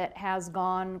one that has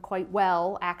gone quite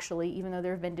well, actually, even though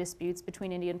there have been disputes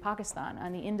between India and Pakistan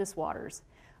on the Indus waters.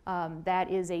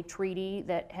 That is a treaty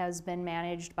that has been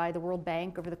managed by the World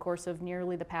Bank over the course of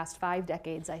nearly the past 5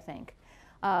 decades, I think.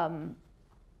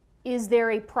 Is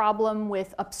there a problem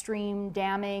with upstream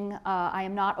damming? I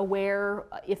am not aware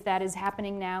if that is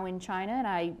happening now in China,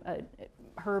 and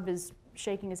Herb is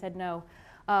shaking his head no.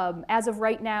 As of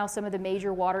right now, some of the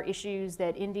major water issues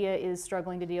that India is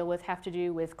struggling to deal with have to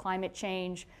do with climate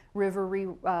change,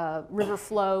 river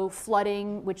flow,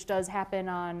 flooding, which does happen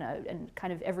on a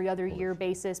kind of every other year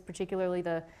basis, particularly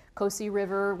the Kosi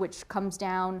River, which comes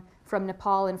down from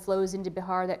Nepal and flows into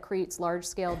Bihar. That creates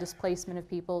large-scale displacement of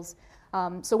peoples.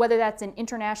 So whether that's an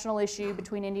international issue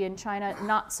between India and China,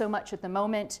 not so much at the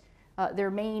moment.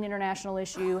 Their main international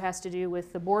issue has to do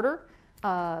with the border,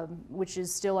 which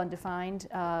is still undefined,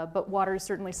 but water is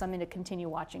certainly something to continue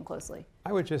watching closely.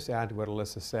 I would just add to what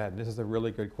Alyssa said. This is a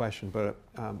really good question, but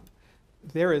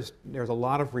there's a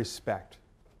lot of respect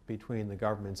between the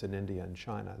governments in India and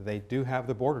China. They do have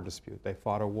the border dispute. They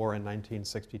fought a war in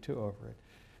 1962 over it.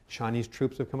 Chinese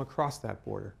troops have come across that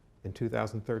border in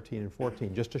 2013 and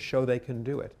 14 just to show they can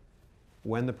do it.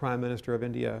 When the Prime Minister of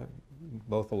India,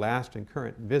 both the last and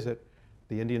current, visit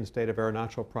the Indian state of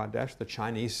Arunachal Pradesh, the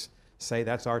Chinese say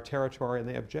that's our territory and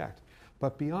they object.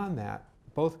 But beyond that,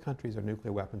 both countries are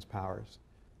nuclear weapons powers.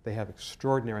 They have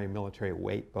extraordinary military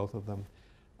weight, both of them.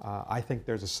 I think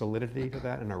there's a solidity to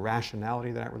that and a rationality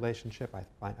to that relationship.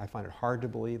 I find it hard to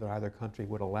believe that either country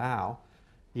would allow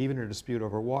even a dispute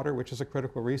over water, which is a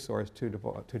critical resource, to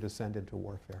descend into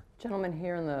warfare. Gentleman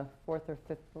here in the 4th or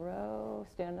 5th row,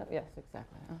 stand up. Yes,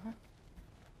 exactly.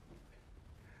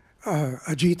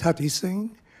 Ajit Hati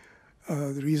Singh.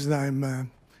 The reason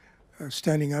I'm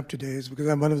standing up today is because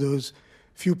I'm one of those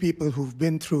few people who've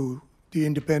been through the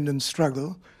independence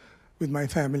struggle with my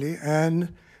family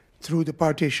and through the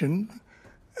partition.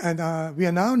 And we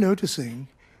are now noticing,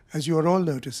 as you are all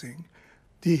noticing,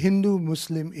 the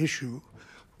Hindu-Muslim issue,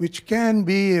 which can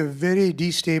be a very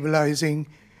destabilizing,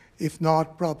 if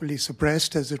not properly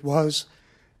suppressed, as it was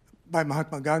by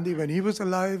Mahatma Gandhi when he was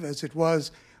alive, as it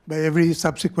was by every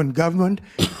subsequent government.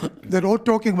 They're all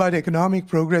talking about economic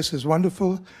progress is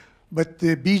wonderful, but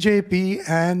the BJP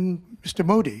and Mr.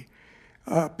 Modi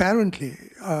apparently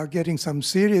are getting some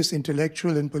serious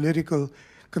intellectual and political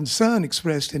concern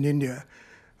expressed in India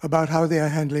about how they are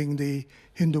handling the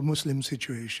Hindu-Muslim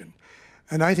situation.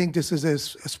 And I think this is a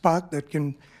spark that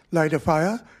can light a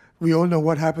fire. We all know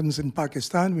what happens in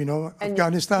Pakistan, we know And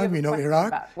Afghanistan, you we have a know question Iraq.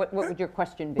 about- What would your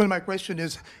question be? Well, my question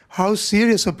is, how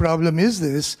serious a problem is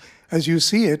this as you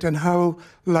see it, and how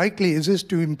likely is this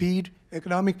to impede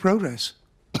economic progress?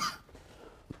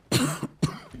 Go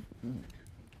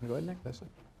ahead, Nick. That's it.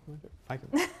 I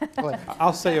can.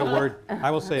 I'll say a word.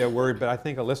 I will say a word, but I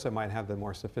think Alyssa might have the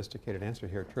more sophisticated answer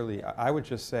here. Truly, I would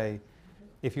just say,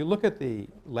 if you look at the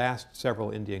last several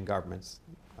Indian governments,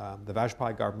 the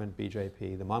Vajpayee government,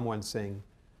 BJP, the Manmohan Singh,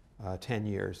 10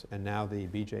 years, and now the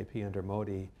BJP under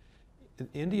Modi, the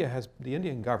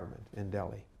Indian government in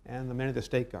Delhi and many of the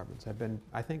state governments have been,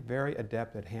 I think, very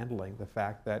adept at handling the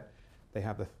fact that they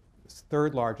have the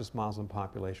third largest Muslim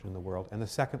population in the world and the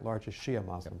second largest Shia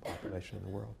Muslim population in the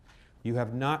world. You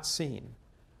have not seen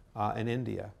in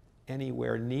India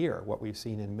anywhere near what we've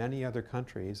seen in many other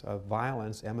countries of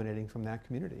violence emanating from that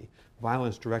community.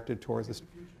 Violence directed towards the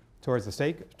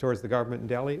state, towards the government in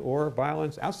Delhi, or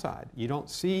violence outside. You don't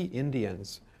see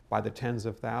Indians by the tens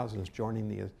of thousands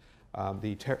joining some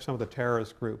of the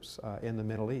terrorist groups in the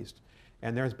Middle East.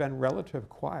 And there's been relative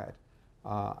quiet.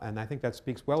 And I think that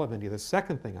speaks well of India. The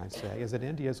second thing I'd say is that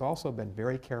India has also been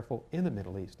very careful in the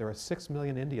Middle East. There are 6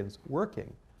 million Indians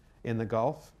working in the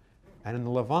Gulf and in the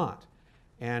Levant.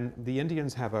 And the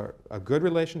Indians have a good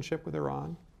relationship with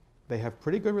Iran. They have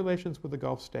pretty good relations with the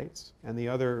Gulf states and the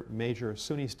other major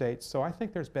Sunni states. So I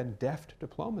think there's been deft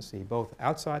diplomacy, both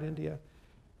outside India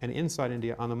and inside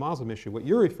India, on the Muslim issue. What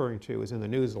you're referring to is in the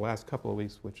news the last couple of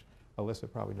weeks, which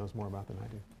Alyssa probably knows more about than I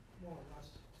do.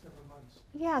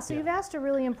 Yeah, so you've asked a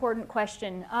really important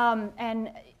question. And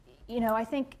you know, I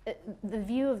think the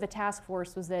view of the task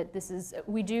force was that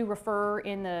we do refer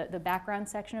in the background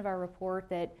section of our report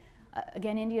that,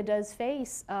 again, India does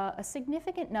face a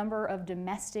significant number of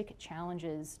domestic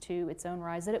challenges to its own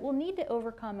rise that it will need to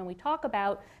overcome. And we talk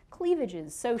about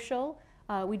cleavages, social,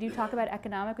 we do talk about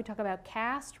economic, we talk about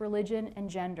caste, religion, and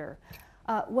gender.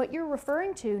 What you're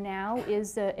referring to now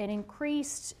is an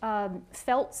increased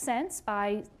felt sense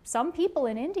by some people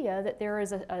in India that there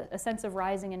is a sense of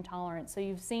rising intolerance. So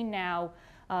you've seen now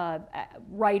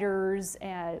writers,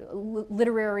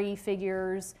 literary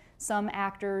figures, some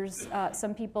actors,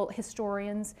 some people,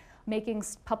 historians, making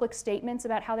public statements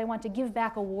about how they want to give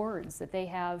back awards that they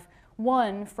have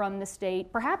won from the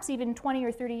state, perhaps even 20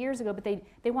 or 30 years ago, but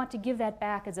they want to give that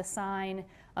back as a sign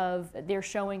of their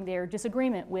showing their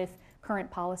disagreement with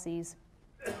current policies.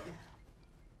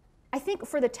 I think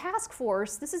for the task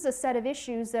force, this is a set of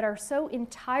issues that are so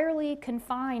entirely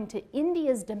confined to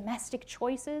India's domestic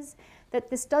choices that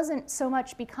this doesn't so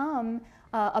much become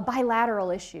a bilateral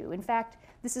issue. In fact,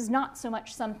 this is not so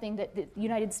much something that the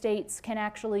United States can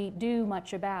actually do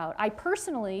much about. I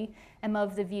personally am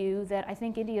of the view that I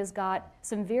think India's got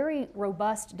some very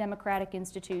robust democratic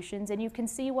institutions, and you can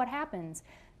see what happens.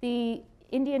 The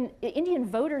Indian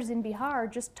voters in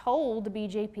Bihar just told the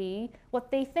BJP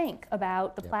what they think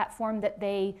about the platform that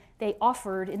they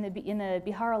offered in the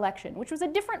Bihar election, which was a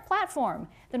different platform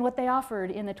than what they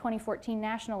offered in the 2014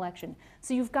 national election.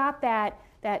 So you've got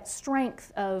that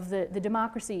strength of the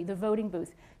democracy, the voting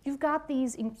booth. You've got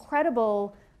these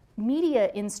incredible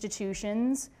media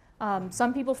institutions.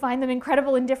 Some people find them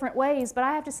incredible in different ways, but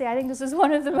I have to say I think this is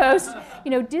one of the most,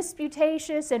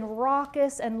 disputatious and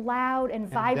raucous and loud and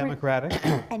vibrant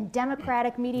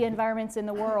democratic media environments in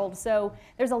the world. So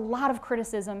there's a lot of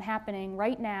criticism happening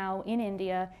right now in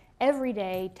India every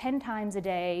day, 10 times a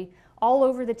day, all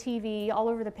over the TV, all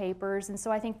over the papers, and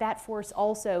so I think that force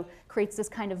also creates this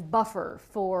kind of buffer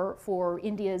for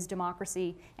India's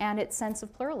democracy and its sense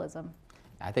of pluralism.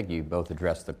 I think you both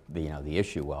addressed the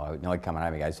issue well. The only comment I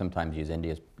make, I sometimes use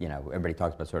India as, everybody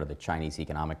talks about sort of the Chinese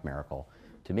economic miracle.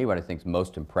 To me, what I think is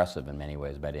most impressive in many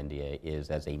ways about India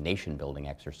is as a nation-building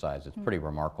exercise, it's pretty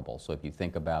remarkable. So if you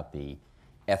think about the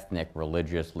ethnic,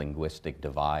 religious, linguistic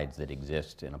divides that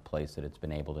exist in a place that it's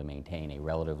been able to maintain a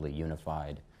relatively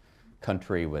unified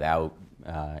country without,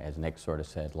 as Nick sort of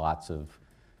said, lots of,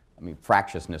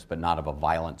 fractiousness, but not of a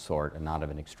violent sort and not of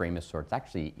an extremist sort. It's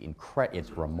actually it's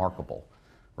remarkable.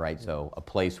 Right, so a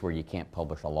place where you can't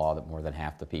publish a law that more than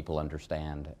half the people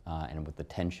understand, and with the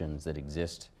tensions that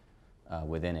exist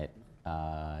within it,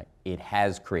 it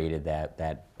has created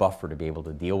that buffer to be able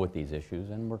to deal with these issues,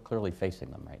 and we're clearly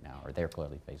facing them right now, or they're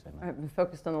clearly facing them. All right, we're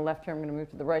focused on the left here. I'm going to move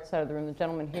to the right side of the room. The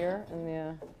gentleman here in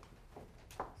the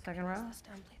second row.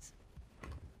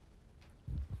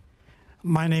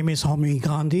 My name is Homi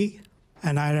Gandhi,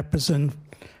 and I represent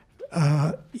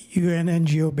UN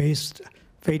NGO-based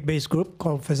faith-based group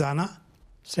called FEZANA,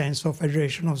 stands for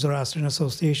Federation of Zoroastrian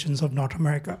Associations of North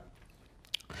America.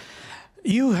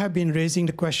 You have been raising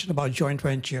the question about joint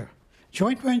venture.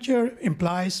 Joint venture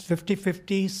implies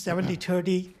 50-50,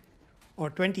 70-30, or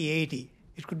 2080.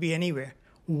 It could be anywhere.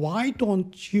 Why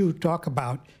don't you talk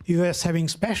about U.S. having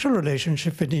special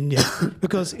relationship with India?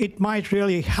 Because it might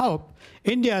really help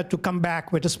India to come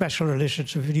back with a special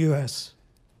relationship with U.S.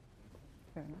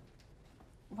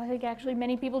 Well, I think actually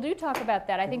many people do talk about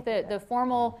that. I think the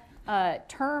formal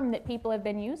term that people have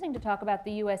been using to talk about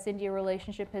the U.S.-India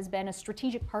relationship has been a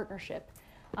strategic partnership.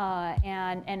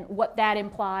 And what that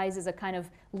implies is a kind of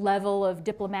level of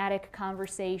diplomatic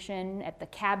conversation at the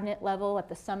cabinet level, at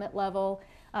the summit level.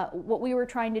 What we were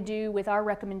trying to do with our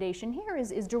recommendation here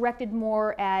is directed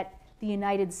more at the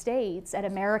United States, at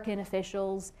American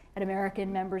officials, at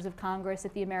American members of Congress,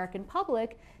 at the American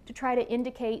public, to try to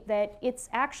indicate that it's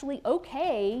actually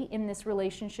okay in this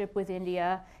relationship with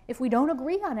India if we don't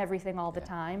agree on everything all the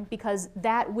time, because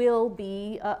that will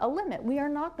be a limit. We are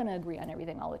not going to agree on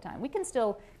everything all the time. We can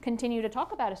still continue to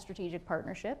talk about a strategic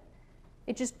partnership.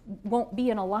 It just won't be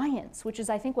an alliance, which is,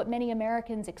 I think, what many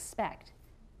Americans expect.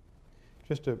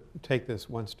 Just to take this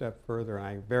one step further, and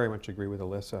I very much agree with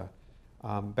Alyssa.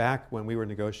 Back when we were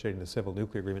negotiating the civil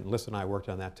nuclear agreement, Alyssa and I worked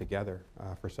on that together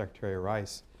for Secretary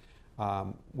Rice.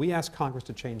 We asked Congress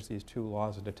to change these two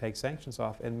laws and to take sanctions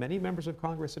off, and many members of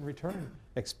Congress in return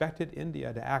expected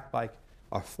India to act like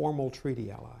a formal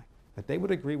treaty ally, that they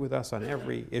would agree with us on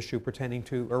every issue pertaining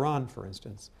to Iran, for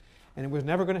instance. And it was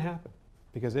never going to happen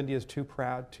because India is too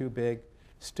proud, too big,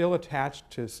 still attached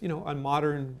to, you know, a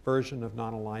modern version of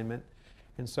non-alignment.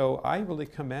 And so I really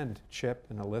commend Chip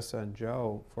and Alyssa and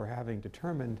Joe for having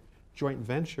determined joint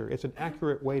venture. It's an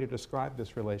accurate way to describe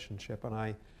this relationship, and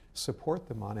I support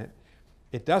them on it.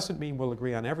 It doesn't mean we'll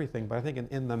agree on everything, but I think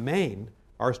in the main,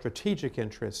 our strategic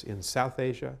interests in South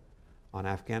Asia, on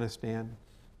Afghanistan,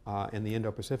 and the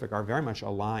Indo-Pacific are very much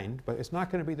aligned, but it's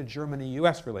not going to be the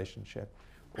Germany-US relationship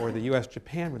or the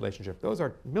US-Japan relationship. Those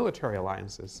are military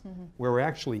alliances where we're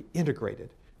actually integrated.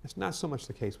 It's not so much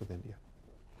the case with India.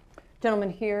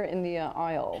 Gentleman here in the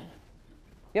aisle.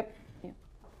 Yep. Yeah.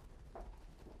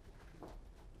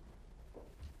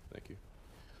 Thank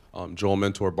you. Joel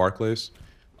Mentor, Barclays.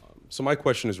 So my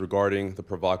question is regarding the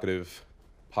provocative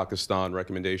Pakistan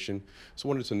recommendation. So I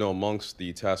wanted to know, amongst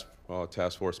the task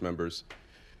force members,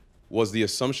 was the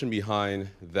assumption behind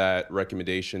that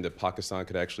recommendation that Pakistan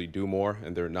could actually do more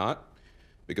and they're not?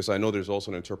 Because I know there's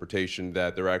also an interpretation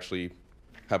that they're actually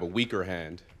have a weaker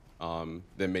hand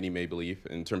than many may believe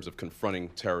in terms of confronting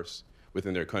terrorists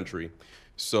within their country.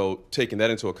 So taking that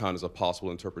into account as a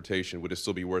possible interpretation, would it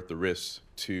still be worth the risk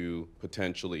to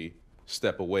potentially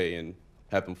step away and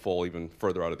have them fall even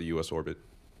further out of the U.S. orbit?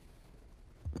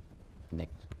 Nick,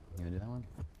 you want to do that one?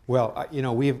 Well, you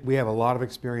know, we have a lot of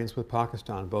experience with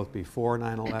Pakistan, both before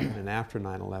 9/11 and after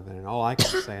 9/11. And all I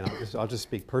can say, and I'll just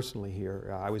speak personally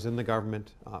here, I was in the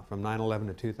government from 9/11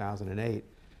 to 2008.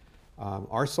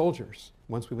 Our soldiers,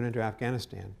 once we went into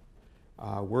Afghanistan,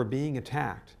 were being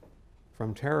attacked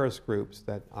from terrorist groups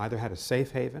that either had a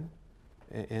safe haven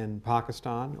in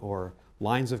Pakistan or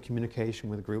lines of communication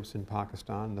with groups in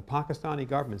Pakistan. The Pakistani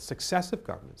government, successive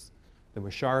governments, the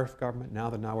Musharraf government, now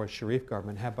the Nawaz Sharif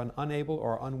government, have been unable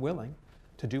or unwilling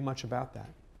to do much about that.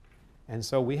 And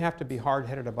so we have to be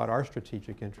hard-headed about our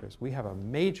strategic interests. We have a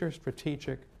major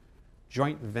strategic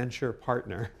joint venture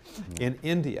partner in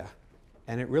India.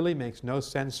 And it really makes no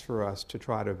sense for us to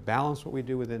try to balance what we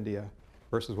do with India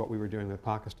versus what we were doing with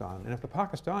Pakistan. And if the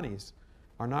Pakistanis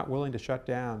are not willing to shut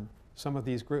down some of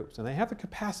these groups, and they have the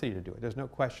capacity to do it, there's no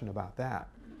question about that,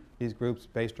 these groups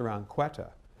based around Quetta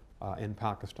in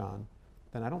Pakistan,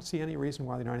 then I don't see any reason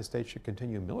why the United States should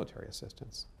continue military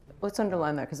assistance. Let's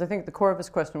underline that, because I think the core of his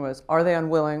question was, are they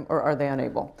unwilling or are they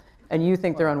unable? And you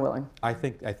think they're unwilling? I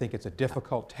think it's a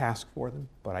difficult task for them,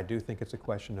 but I do think it's a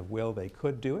question of will. They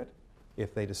could do it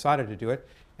if they decided to do it.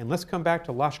 And let's come back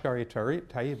to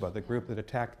Lashkar-e-Taiba, the group that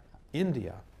attacked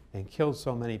India and killed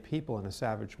so many people in a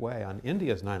savage way on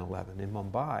India's 9/11 in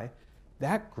Mumbai.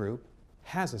 That group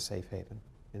has a safe haven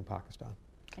in Pakistan.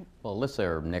 Well, Alyssa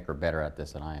or Nick are better at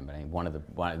this than I am, but I mean, one of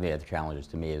the other challenges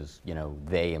to me is, you know,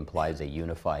 they implies a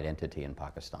unified entity in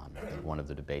Pakistan. I think one of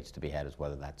the debates to be had is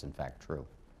whether that's in fact true,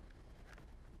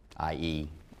 i.e.,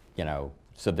 you know,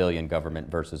 civilian government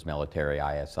versus military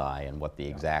ISI, and what the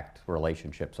exact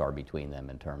relationships are between them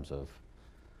in terms of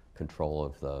control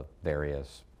of the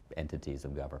various entities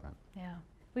of government. Yeah.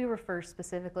 We refer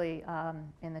specifically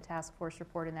in the task force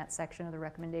report in that section of the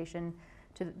recommendation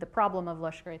to the problem of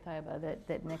Lashkar-e-Taiba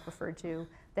that Nick referred to.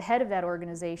 The head of that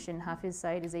organization, Hafiz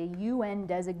Saeed, is a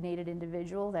UN-designated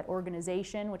individual. That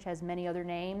organization, which has many other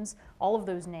names, all of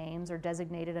those names are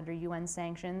designated under UN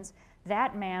sanctions.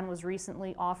 That man was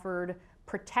recently offered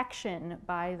protection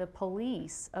by the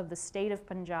police of the state of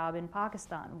Punjab in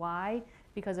Pakistan. Why?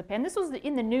 because of, and this was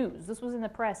in the news, this was in the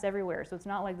press everywhere, so it's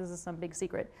not like this is some big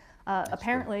secret.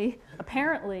 Apparently,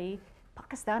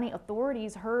 Pakistani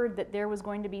authorities heard that there was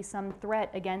going to be some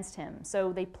threat against him,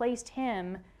 so they placed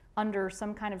him under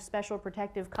some kind of special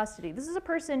protective custody. This is a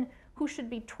person who should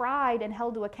be tried and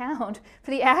held to account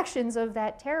for the actions of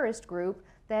that terrorist group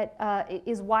that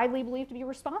is widely believed to be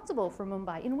responsible for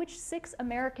Mumbai, in which 6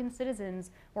 American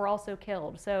citizens were also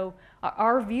killed. So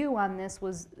our view on this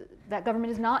was that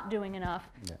government is not doing enough,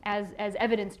 as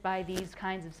evidenced by these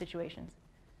kinds of situations.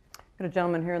 Got a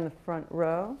gentleman here in the front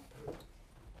row.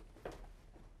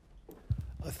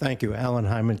 Thank you. Alan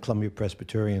Hyman, Columbia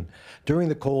Presbyterian. During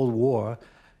the Cold War,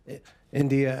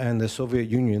 India and the Soviet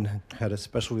Union had a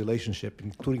special relationship,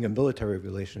 including a military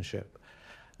relationship.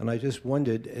 And I just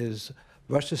wondered, is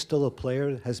Russia still a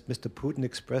player? Has Mr. Putin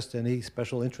expressed any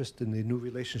special interest in the new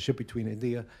relationship between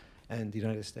India and the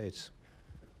United States?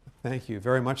 Thank you,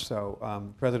 very much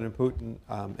so. President Putin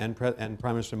and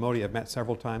Prime Minister Modi have met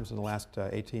several times in the last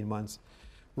 18 months.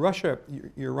 Russia,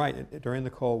 you're right, during the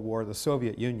Cold War, the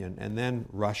Soviet Union and then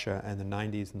Russia in the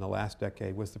 90s and the last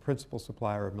decade was the principal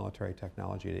supplier of military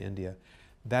technology to India.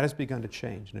 That has begun to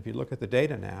change. And if you look at the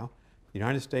data now, the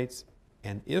United States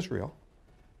and Israel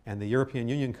and the European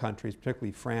Union countries,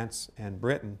 particularly France and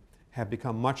Britain, have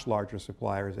become much larger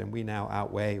suppliers, and we now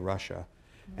outweigh Russia.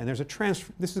 And there's a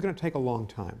this is going to take a long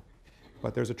time,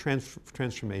 but there's a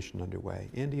transformation underway.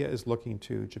 India is looking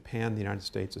to Japan, the United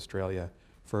States, Australia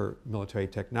for military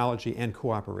technology and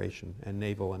cooperation and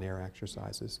naval and air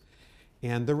exercises.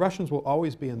 And the Russians will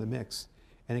always be in the mix.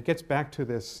 And it gets back to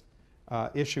this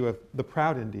issue of the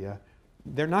proud India.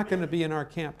 They're not going to be in our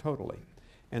camp totally.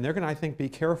 And they're going to, I think, be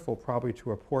careful probably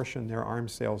to apportion their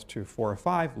arms sales to 4 or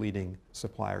 5 leading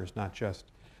suppliers, not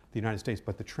just the United States,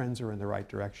 but the trends are in the right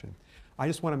direction. I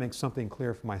just want to make something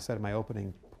clear from my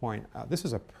opening point. This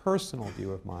is a personal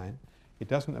view of mine. It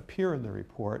doesn't appear in the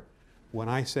report. When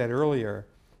I said earlier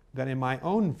that in my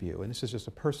own view, and this is just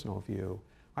a personal view,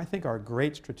 I think our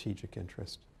great strategic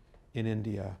interest in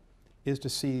India is to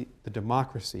see the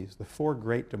democracies, the 4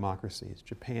 great democracies,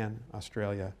 Japan,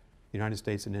 Australia, the United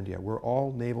States, and India. We're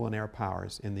all naval and air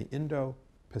powers in the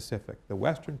Indo-Pacific, the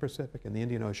Western Pacific and the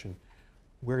Indian Ocean.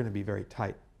 We're going to be very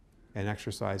tight and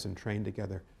exercise and train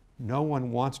together. No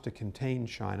one wants to contain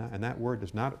China, and that word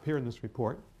does not appear in this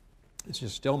report. It's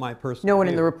just still my personal No one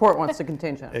view. in the report wants to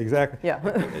contain China. Exactly. Yeah.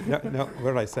 No,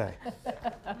 what did I say?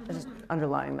 Just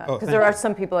underlying that. Oh, Because thank there you. are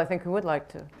some people, I think, who would like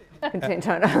to contain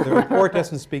China. The report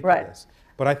doesn't speak Right. to this.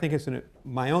 But I think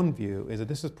my own view is that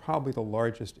this is probably the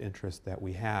largest interest that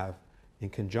we have in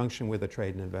conjunction with the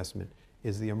trade and investment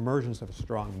is the emergence of a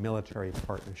strong military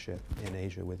partnership in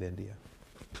Asia with India.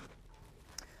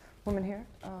 Woman here,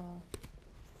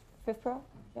 5th row.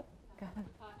 Yep. Go ahead.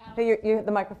 Hey, you hit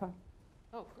the microphone.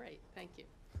 Oh, great. Thank you.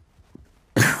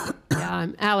 Yeah,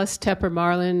 I'm Alice Tepper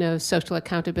Marlin of Social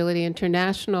Accountability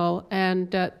International, and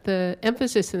the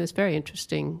emphasis in this very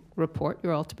interesting report,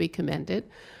 you're all to be commended,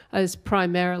 is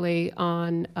primarily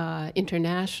on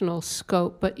international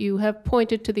scope, but you have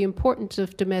pointed to the importance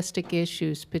of domestic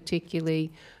issues,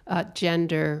 particularly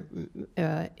gender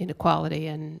inequality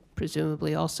and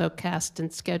presumably also caste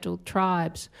and scheduled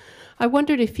tribes. I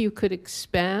wondered if you could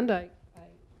expand. I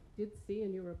did see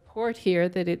in your report here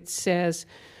that it says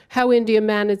how India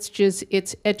manages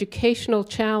its educational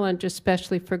challenge,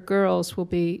 especially for girls, will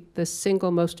be the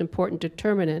single most important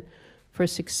determinant for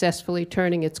successfully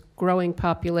turning its growing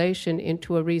population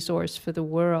into a resource for the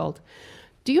world.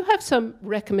 Do you have some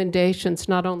recommendations,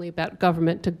 not only about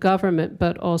government to government,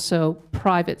 but also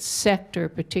private sector,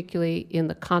 particularly in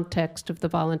the context of the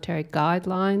voluntary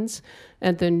guidelines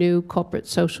and the new corporate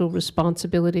social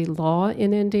responsibility law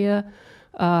in India?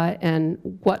 And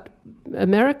what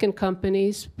American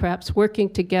companies, perhaps working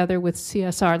together with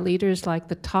CSR leaders like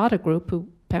the Tata Group, who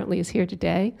apparently is here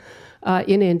today,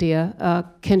 in India,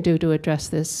 can do to address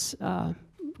this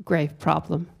grave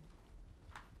problem.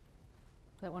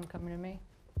 Is that one coming to me?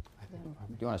 Do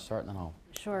you want to start and then I'll...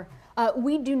 Sure.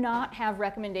 We do not have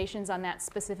recommendations on that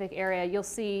specific area. You'll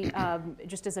see,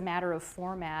 just as a matter of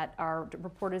format, our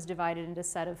report is divided into a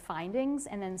set of findings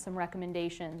and then some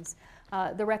recommendations.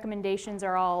 The recommendations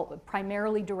are all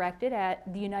primarily directed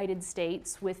at the United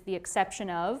States, with the exception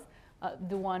of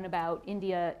the one about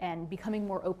India and becoming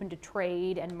more open to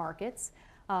trade and markets,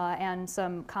 and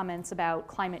some comments about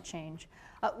climate change.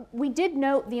 We did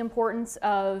note the importance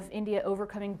of India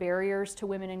overcoming barriers to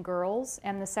women and girls,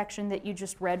 and the section that you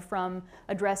just read from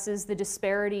addresses the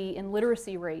disparity in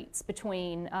literacy rates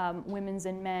between women's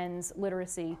and men's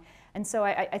literacy. And so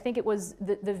I think it was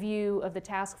the view of the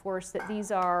task force that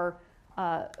these are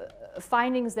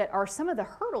findings that are some of the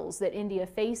hurdles that India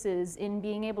faces in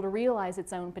being able to realize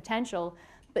its own potential.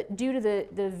 But due to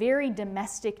the very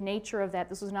domestic nature of that,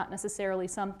 this was not necessarily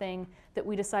something that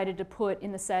we decided to put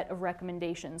in the set of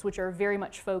recommendations, which are very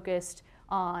much focused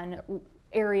on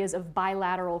areas of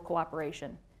bilateral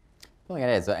cooperation. Well, it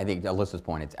is. I think Alyssa's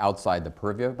point, it's outside the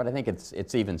purview, but I think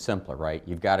it's even simpler, right?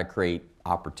 You've got to create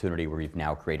opportunity where you've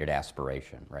now created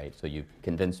aspiration, right? So you've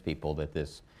convinced people that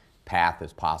this path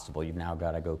is possible. You've now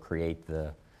got to go create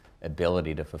the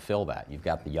ability to fulfill that. You've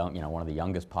got the young, one of the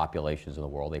youngest populations in the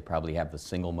world. They probably have the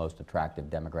single most attractive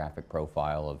demographic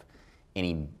profile of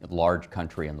any large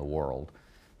country in the world.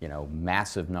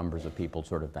 Massive numbers of people,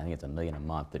 I think it's 1 million a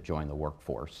month, that join the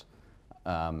workforce.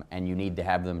 And you need to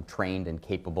have them trained and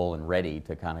capable and ready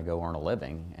to kind of go earn a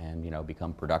living and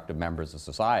become productive members of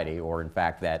society, or in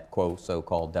fact that quote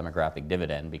so-called demographic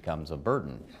dividend becomes a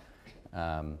burden.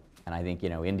 And I think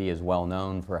India is well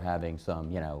known for having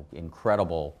some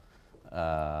incredible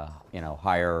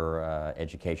higher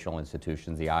educational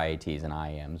institutions, the IITs and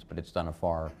IIMs, but it's done a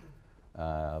far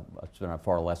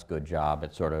less good job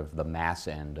at sort of the mass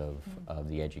end of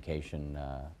the education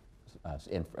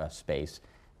space.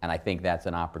 And I think that's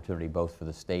an opportunity both for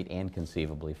the state and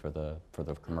conceivably for the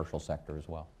commercial sector as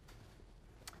well.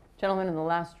 Gentleman in the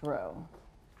last row.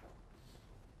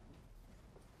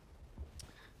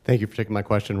 Thank you for taking my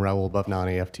question. Raul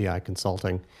Bhavnani, FTI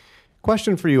Consulting.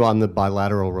 Question for you on the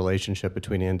bilateral relationship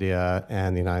between India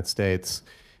and the United States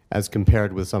as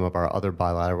compared with some of our other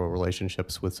bilateral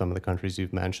relationships with some of the countries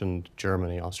you've mentioned,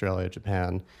 Germany, Australia,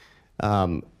 Japan,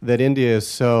 that India is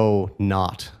so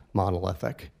not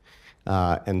monolithic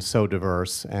and so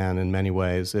diverse, and in many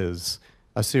ways is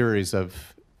a series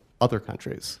of other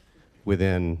countries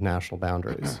within national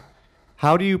boundaries.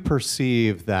 How do you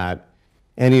perceive that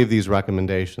any of these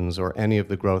recommendations or any of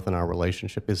the growth in our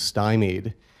relationship is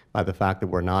stymied by the fact that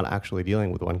we're not actually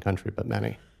dealing with one country but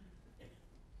many?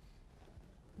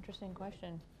 Interesting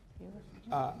question.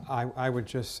 I would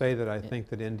just say that I think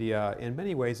that India, in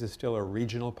many ways, is still a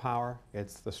regional power.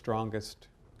 It's the strongest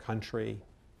country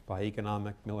by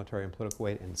economic, military, and political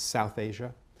weight in South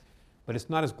Asia. But it's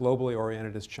not as globally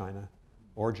oriented as China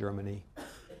or Germany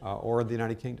or the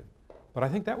United Kingdom. But I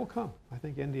think that will come. I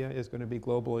think India is going to be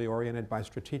globally oriented by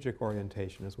strategic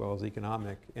orientation as well as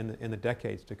economic in the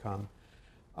decades to come.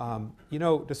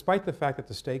 Despite the fact that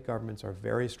the state governments are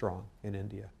very strong in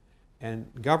India, and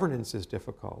governance is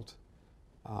difficult,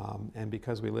 and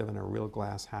because we live in a real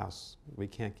glass house, we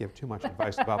can't give too much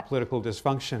advice about political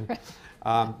dysfunction,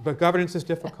 but governance is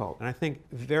difficult. And I think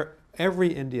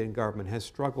every Indian government has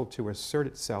struggled to assert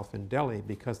itself in Delhi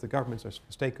because the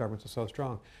state governments are so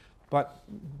strong. But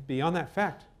beyond that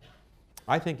fact,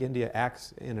 I think India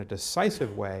acts in a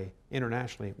decisive way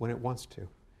internationally when it wants to.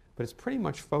 But it's pretty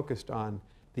much focused on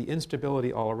the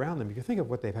instability all around them. You can think of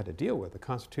what they've had to deal with, the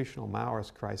constitutional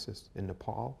Maoist crisis in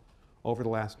Nepal over the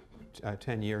last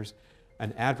 10 years,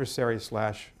 an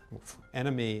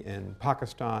adversary/enemy in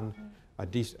Pakistan, a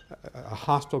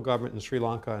hostile government in Sri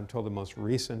Lanka until the most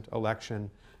recent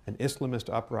election, an Islamist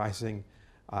uprising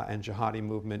and jihadi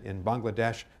movement in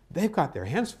Bangladesh. They've got their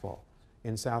hands full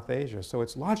in South Asia, so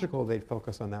it's logical they'd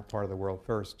focus on that part of the world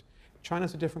first.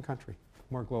 China's a different country,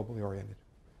 more globally oriented.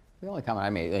 The only comment I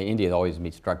made, India always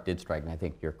did strike me, I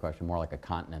think your question, more like a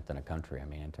continent than a country,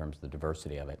 in terms of the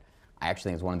diversity of it. I actually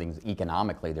think it's one of the things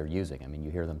economically they're using.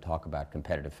 You hear them talk about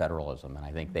competitive federalism, and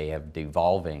I think they have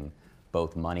devolving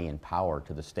both money and power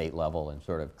to the state level and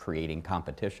sort of creating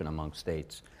competition among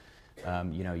states.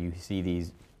 You see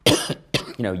these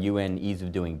UN ease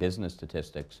of doing business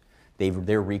statistics.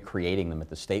 They're recreating them at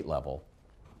the state level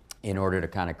in order to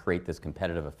kind of create this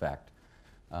competitive effect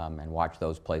and watch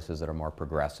those places that are more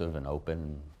progressive and open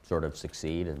and sort of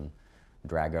succeed and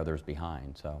drag others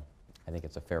behind. So I think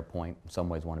it's a fair point, in some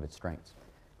ways one of its strengths.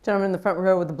 Gentleman in the front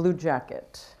row with the blue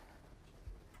jacket.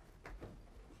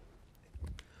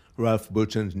 Ralph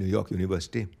Bulchins, New York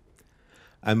University.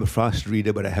 I'm a fast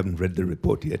reader, but I haven't read the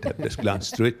report yet. I've just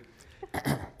glanced through it.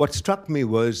 What struck me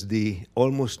was the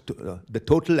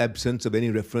total absence of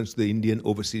any reference to the Indian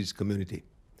overseas community.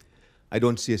 I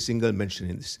don't see a single mention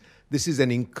in this. This is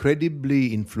an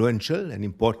incredibly influential and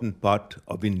important part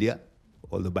of India,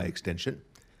 although by extension.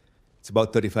 It's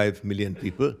about 35 million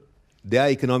people. Their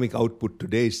economic output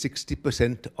today is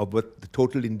 60% of what the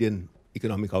total Indian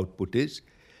economic output is.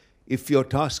 If your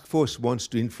task force wants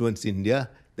to influence India,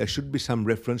 there should be some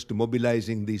reference to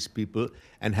mobilizing these people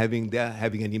and having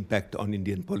an impact on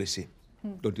Indian policy.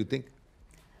 Don't you think?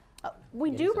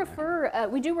 We do refer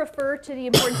to the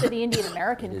importance of the Indian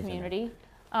American community.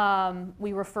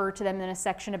 We refer to them in a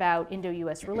section about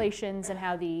Indo-US relations and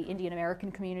how the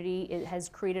Indian-American community has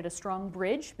created a strong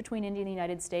bridge between India and the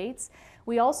United States.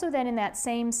 We also then in that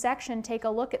same section take a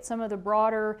look at some of the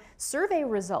broader survey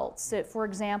results. For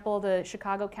example, the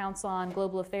Chicago Council on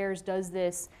Global Affairs does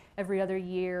this every other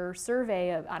year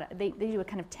survey. They do a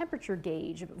kind of temperature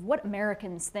gauge of what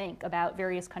Americans think about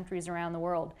various countries around the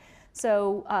world.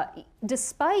 So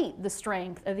despite the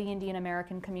strength of the Indian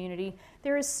American community,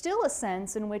 there is still a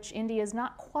sense in which India is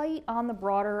not quite on the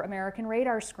broader American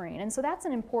radar screen. And so that's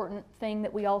an important thing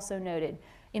that we also noted.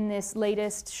 In this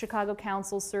latest Chicago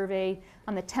Council survey,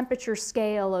 on the temperature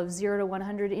scale of 0 to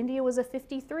 100, India was a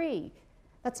 53.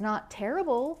 That's not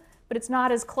terrible, but it's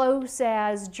not as close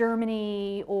as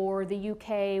Germany or the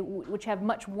UK, which have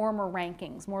much warmer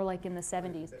rankings, more like in the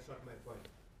 70s. That's not my point.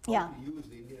 Yeah. How to use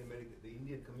the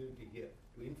Indian community here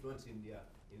to influence India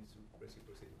in reciprocity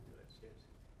with the United States?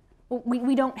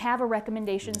 We don't have a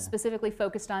recommendation specifically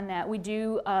focused on that. We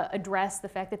do address the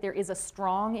fact that there is a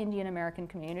strong Indian American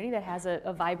community that has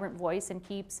a vibrant voice and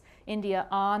keeps India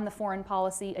on the foreign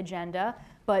policy agenda.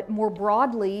 But more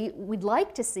broadly, we'd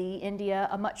like to see India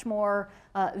a much more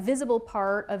visible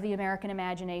part of the American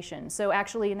imagination. So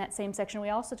actually in that same section, we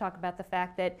also talk about the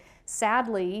fact that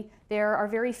sadly, there are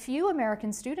very few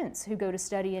American students who go to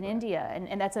study in India.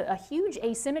 And that's a huge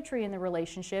asymmetry in the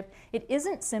relationship. It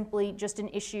isn't simply just an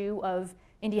issue of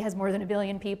India has more than 1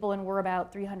 billion people and we're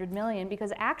about 300 million,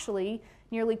 because actually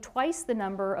nearly twice the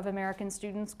number of American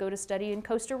students go to study in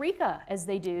Costa Rica as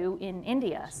they do in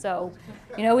India. So,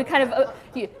 you know, we kind of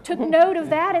took note of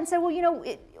that and said, well, you know,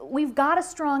 we've got a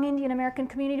strong Indian American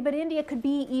community, but India could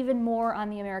be even more on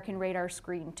the American radar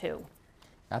screen too.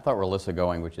 I thought where Alyssa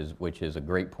going, which is a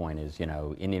great point, is, you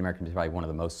know, Indian American is probably one of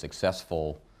the most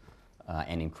successful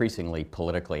and increasingly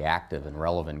politically active and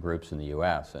relevant groups in the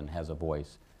U.S. and has a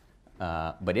voice.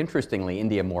 But interestingly,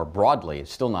 India more broadly is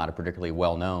still not a particularly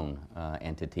well-known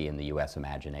entity in the U.S.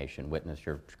 imagination. Witness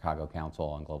your Chicago Council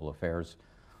on Global Affairs.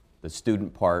 The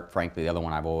student part, frankly, the other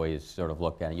one I've always sort of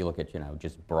looked at, you look at, you know,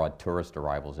 just broad tourist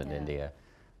arrivals into India,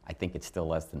 I think it's still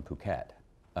less than Phuket.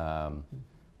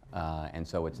 And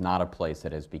so it's not a place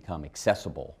that has become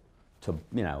accessible to,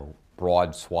 you know,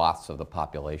 broad swaths of the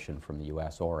population from the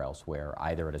U.S. or elsewhere,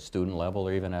 either at a student level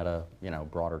or even at a, you know,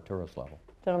 broader tourist level.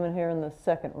 Gentleman here in the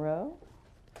second row.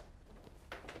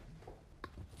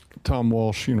 Tom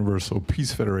Walsh, Universal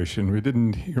Peace Federation. We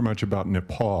didn't hear much about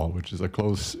Nepal, which is a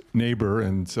close neighbor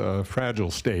and fragile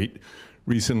state.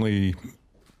 Recently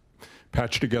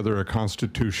patched together a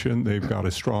constitution. They've got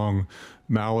a strong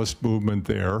Maoist movement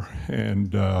there,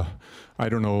 and I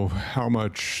don't know how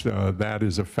much that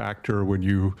is a factor when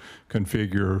you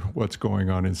configure what's going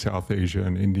on in South Asia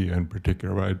and India in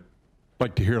particular. I'd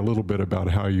like to hear a little bit about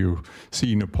how you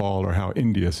see Nepal or how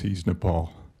India sees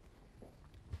Nepal.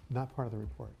 Not part of the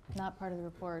report. Not part of the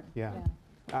report. Yeah.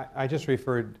 I just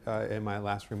referred in my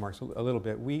last remarks a little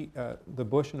bit. The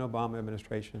Bush and Obama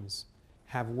administrations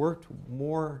have worked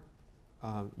more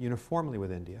uniformly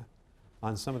with India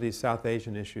on some of these South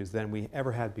Asian issues than we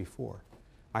ever had before.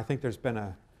 I think there's been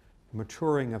a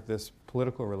maturing of this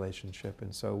political relationship,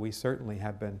 and so we certainly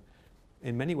have been,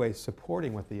 in many ways,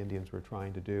 supporting what the Indians were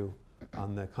trying to do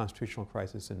on the constitutional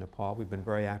crisis in Nepal. We've been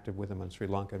very active with them on Sri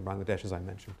Lanka and Bangladesh, as I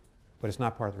mentioned, but it's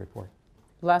not part of the report.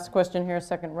 Last question here,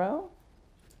 second row.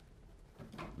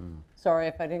 Sorry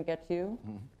if I didn't get to you.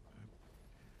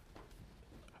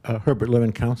 Herbert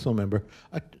Levin, council member.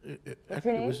 What's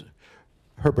your name?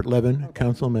 Herbert Levin,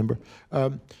 council member.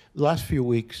 The last few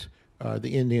weeks, the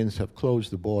Indians have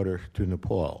closed the border to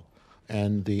Nepal,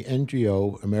 and the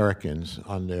NGO Americans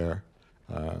on their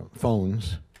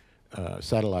phones,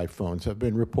 satellite phones, have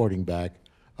been reporting back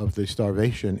of the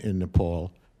starvation in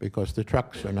Nepal because the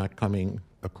trucks are not coming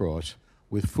across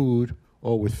with food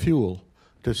or with fuel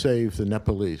to save the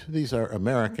Nepalese. These are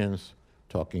Americans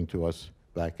talking to us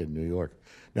back in New York.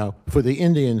 Now, for the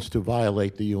Indians to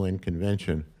violate the UN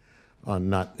Convention on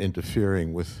not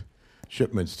interfering with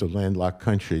shipments to landlocked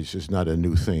countries is not a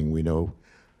new thing. We know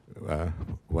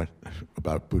what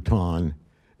about Bhutan,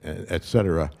 et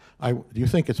cetera. Do you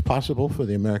think it's possible for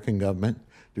the American government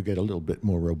to get a little bit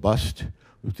more robust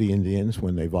with the Indians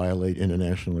when they violate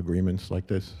international agreements like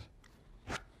this?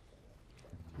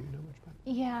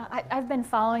 Yeah, I've been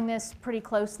following this pretty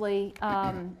closely.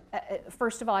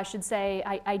 First of all, I should say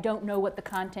I don't know what the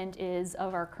content is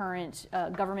of our current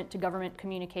government-to-government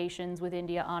communications with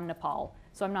India on Nepal.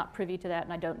 So I'm not privy to that,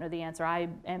 and I don't know the answer. I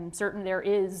am certain there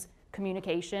is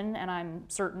communication, and I'm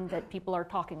certain that people are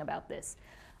talking about this.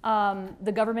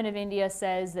 The government of India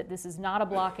says that this is not a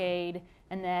blockade,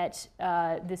 and that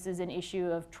this is an issue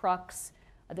of trucks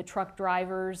the truck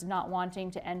drivers not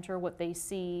wanting to enter what they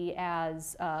see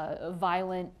as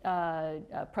violent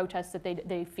protests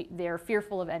that they're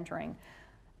fearful of entering.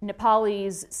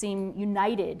 Nepalese seem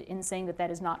united in saying that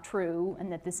that is not true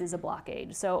and that this is a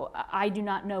blockade. So I do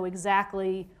not know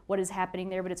exactly what is happening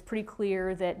there, but it's pretty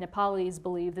clear that Nepalese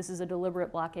believe this is a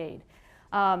deliberate blockade.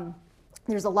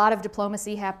 There's a lot of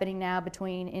diplomacy happening now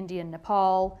between India and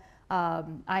Nepal. I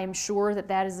am sure that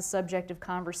that is a subject of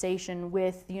conversation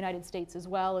with the United States as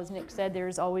well. As Nick said,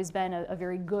 there's always been a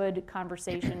very good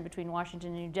conversation between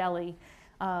Washington and New Delhi.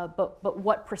 But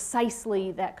what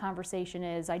precisely that conversation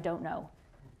is, I don't know.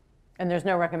 And there's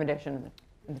no recommendation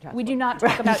in the task force. We do not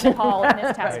talk about Nepal in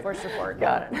this task force report.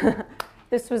 Got it.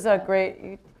 This was a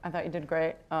great, I thought you did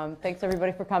great. Thanks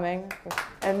everybody for coming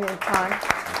and the time.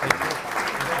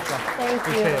 Thank you.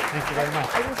 Appreciate it. Thank you very much.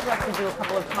 I interrupted you a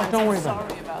couple of times. Don't worry I'm about it.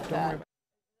 sorry about that.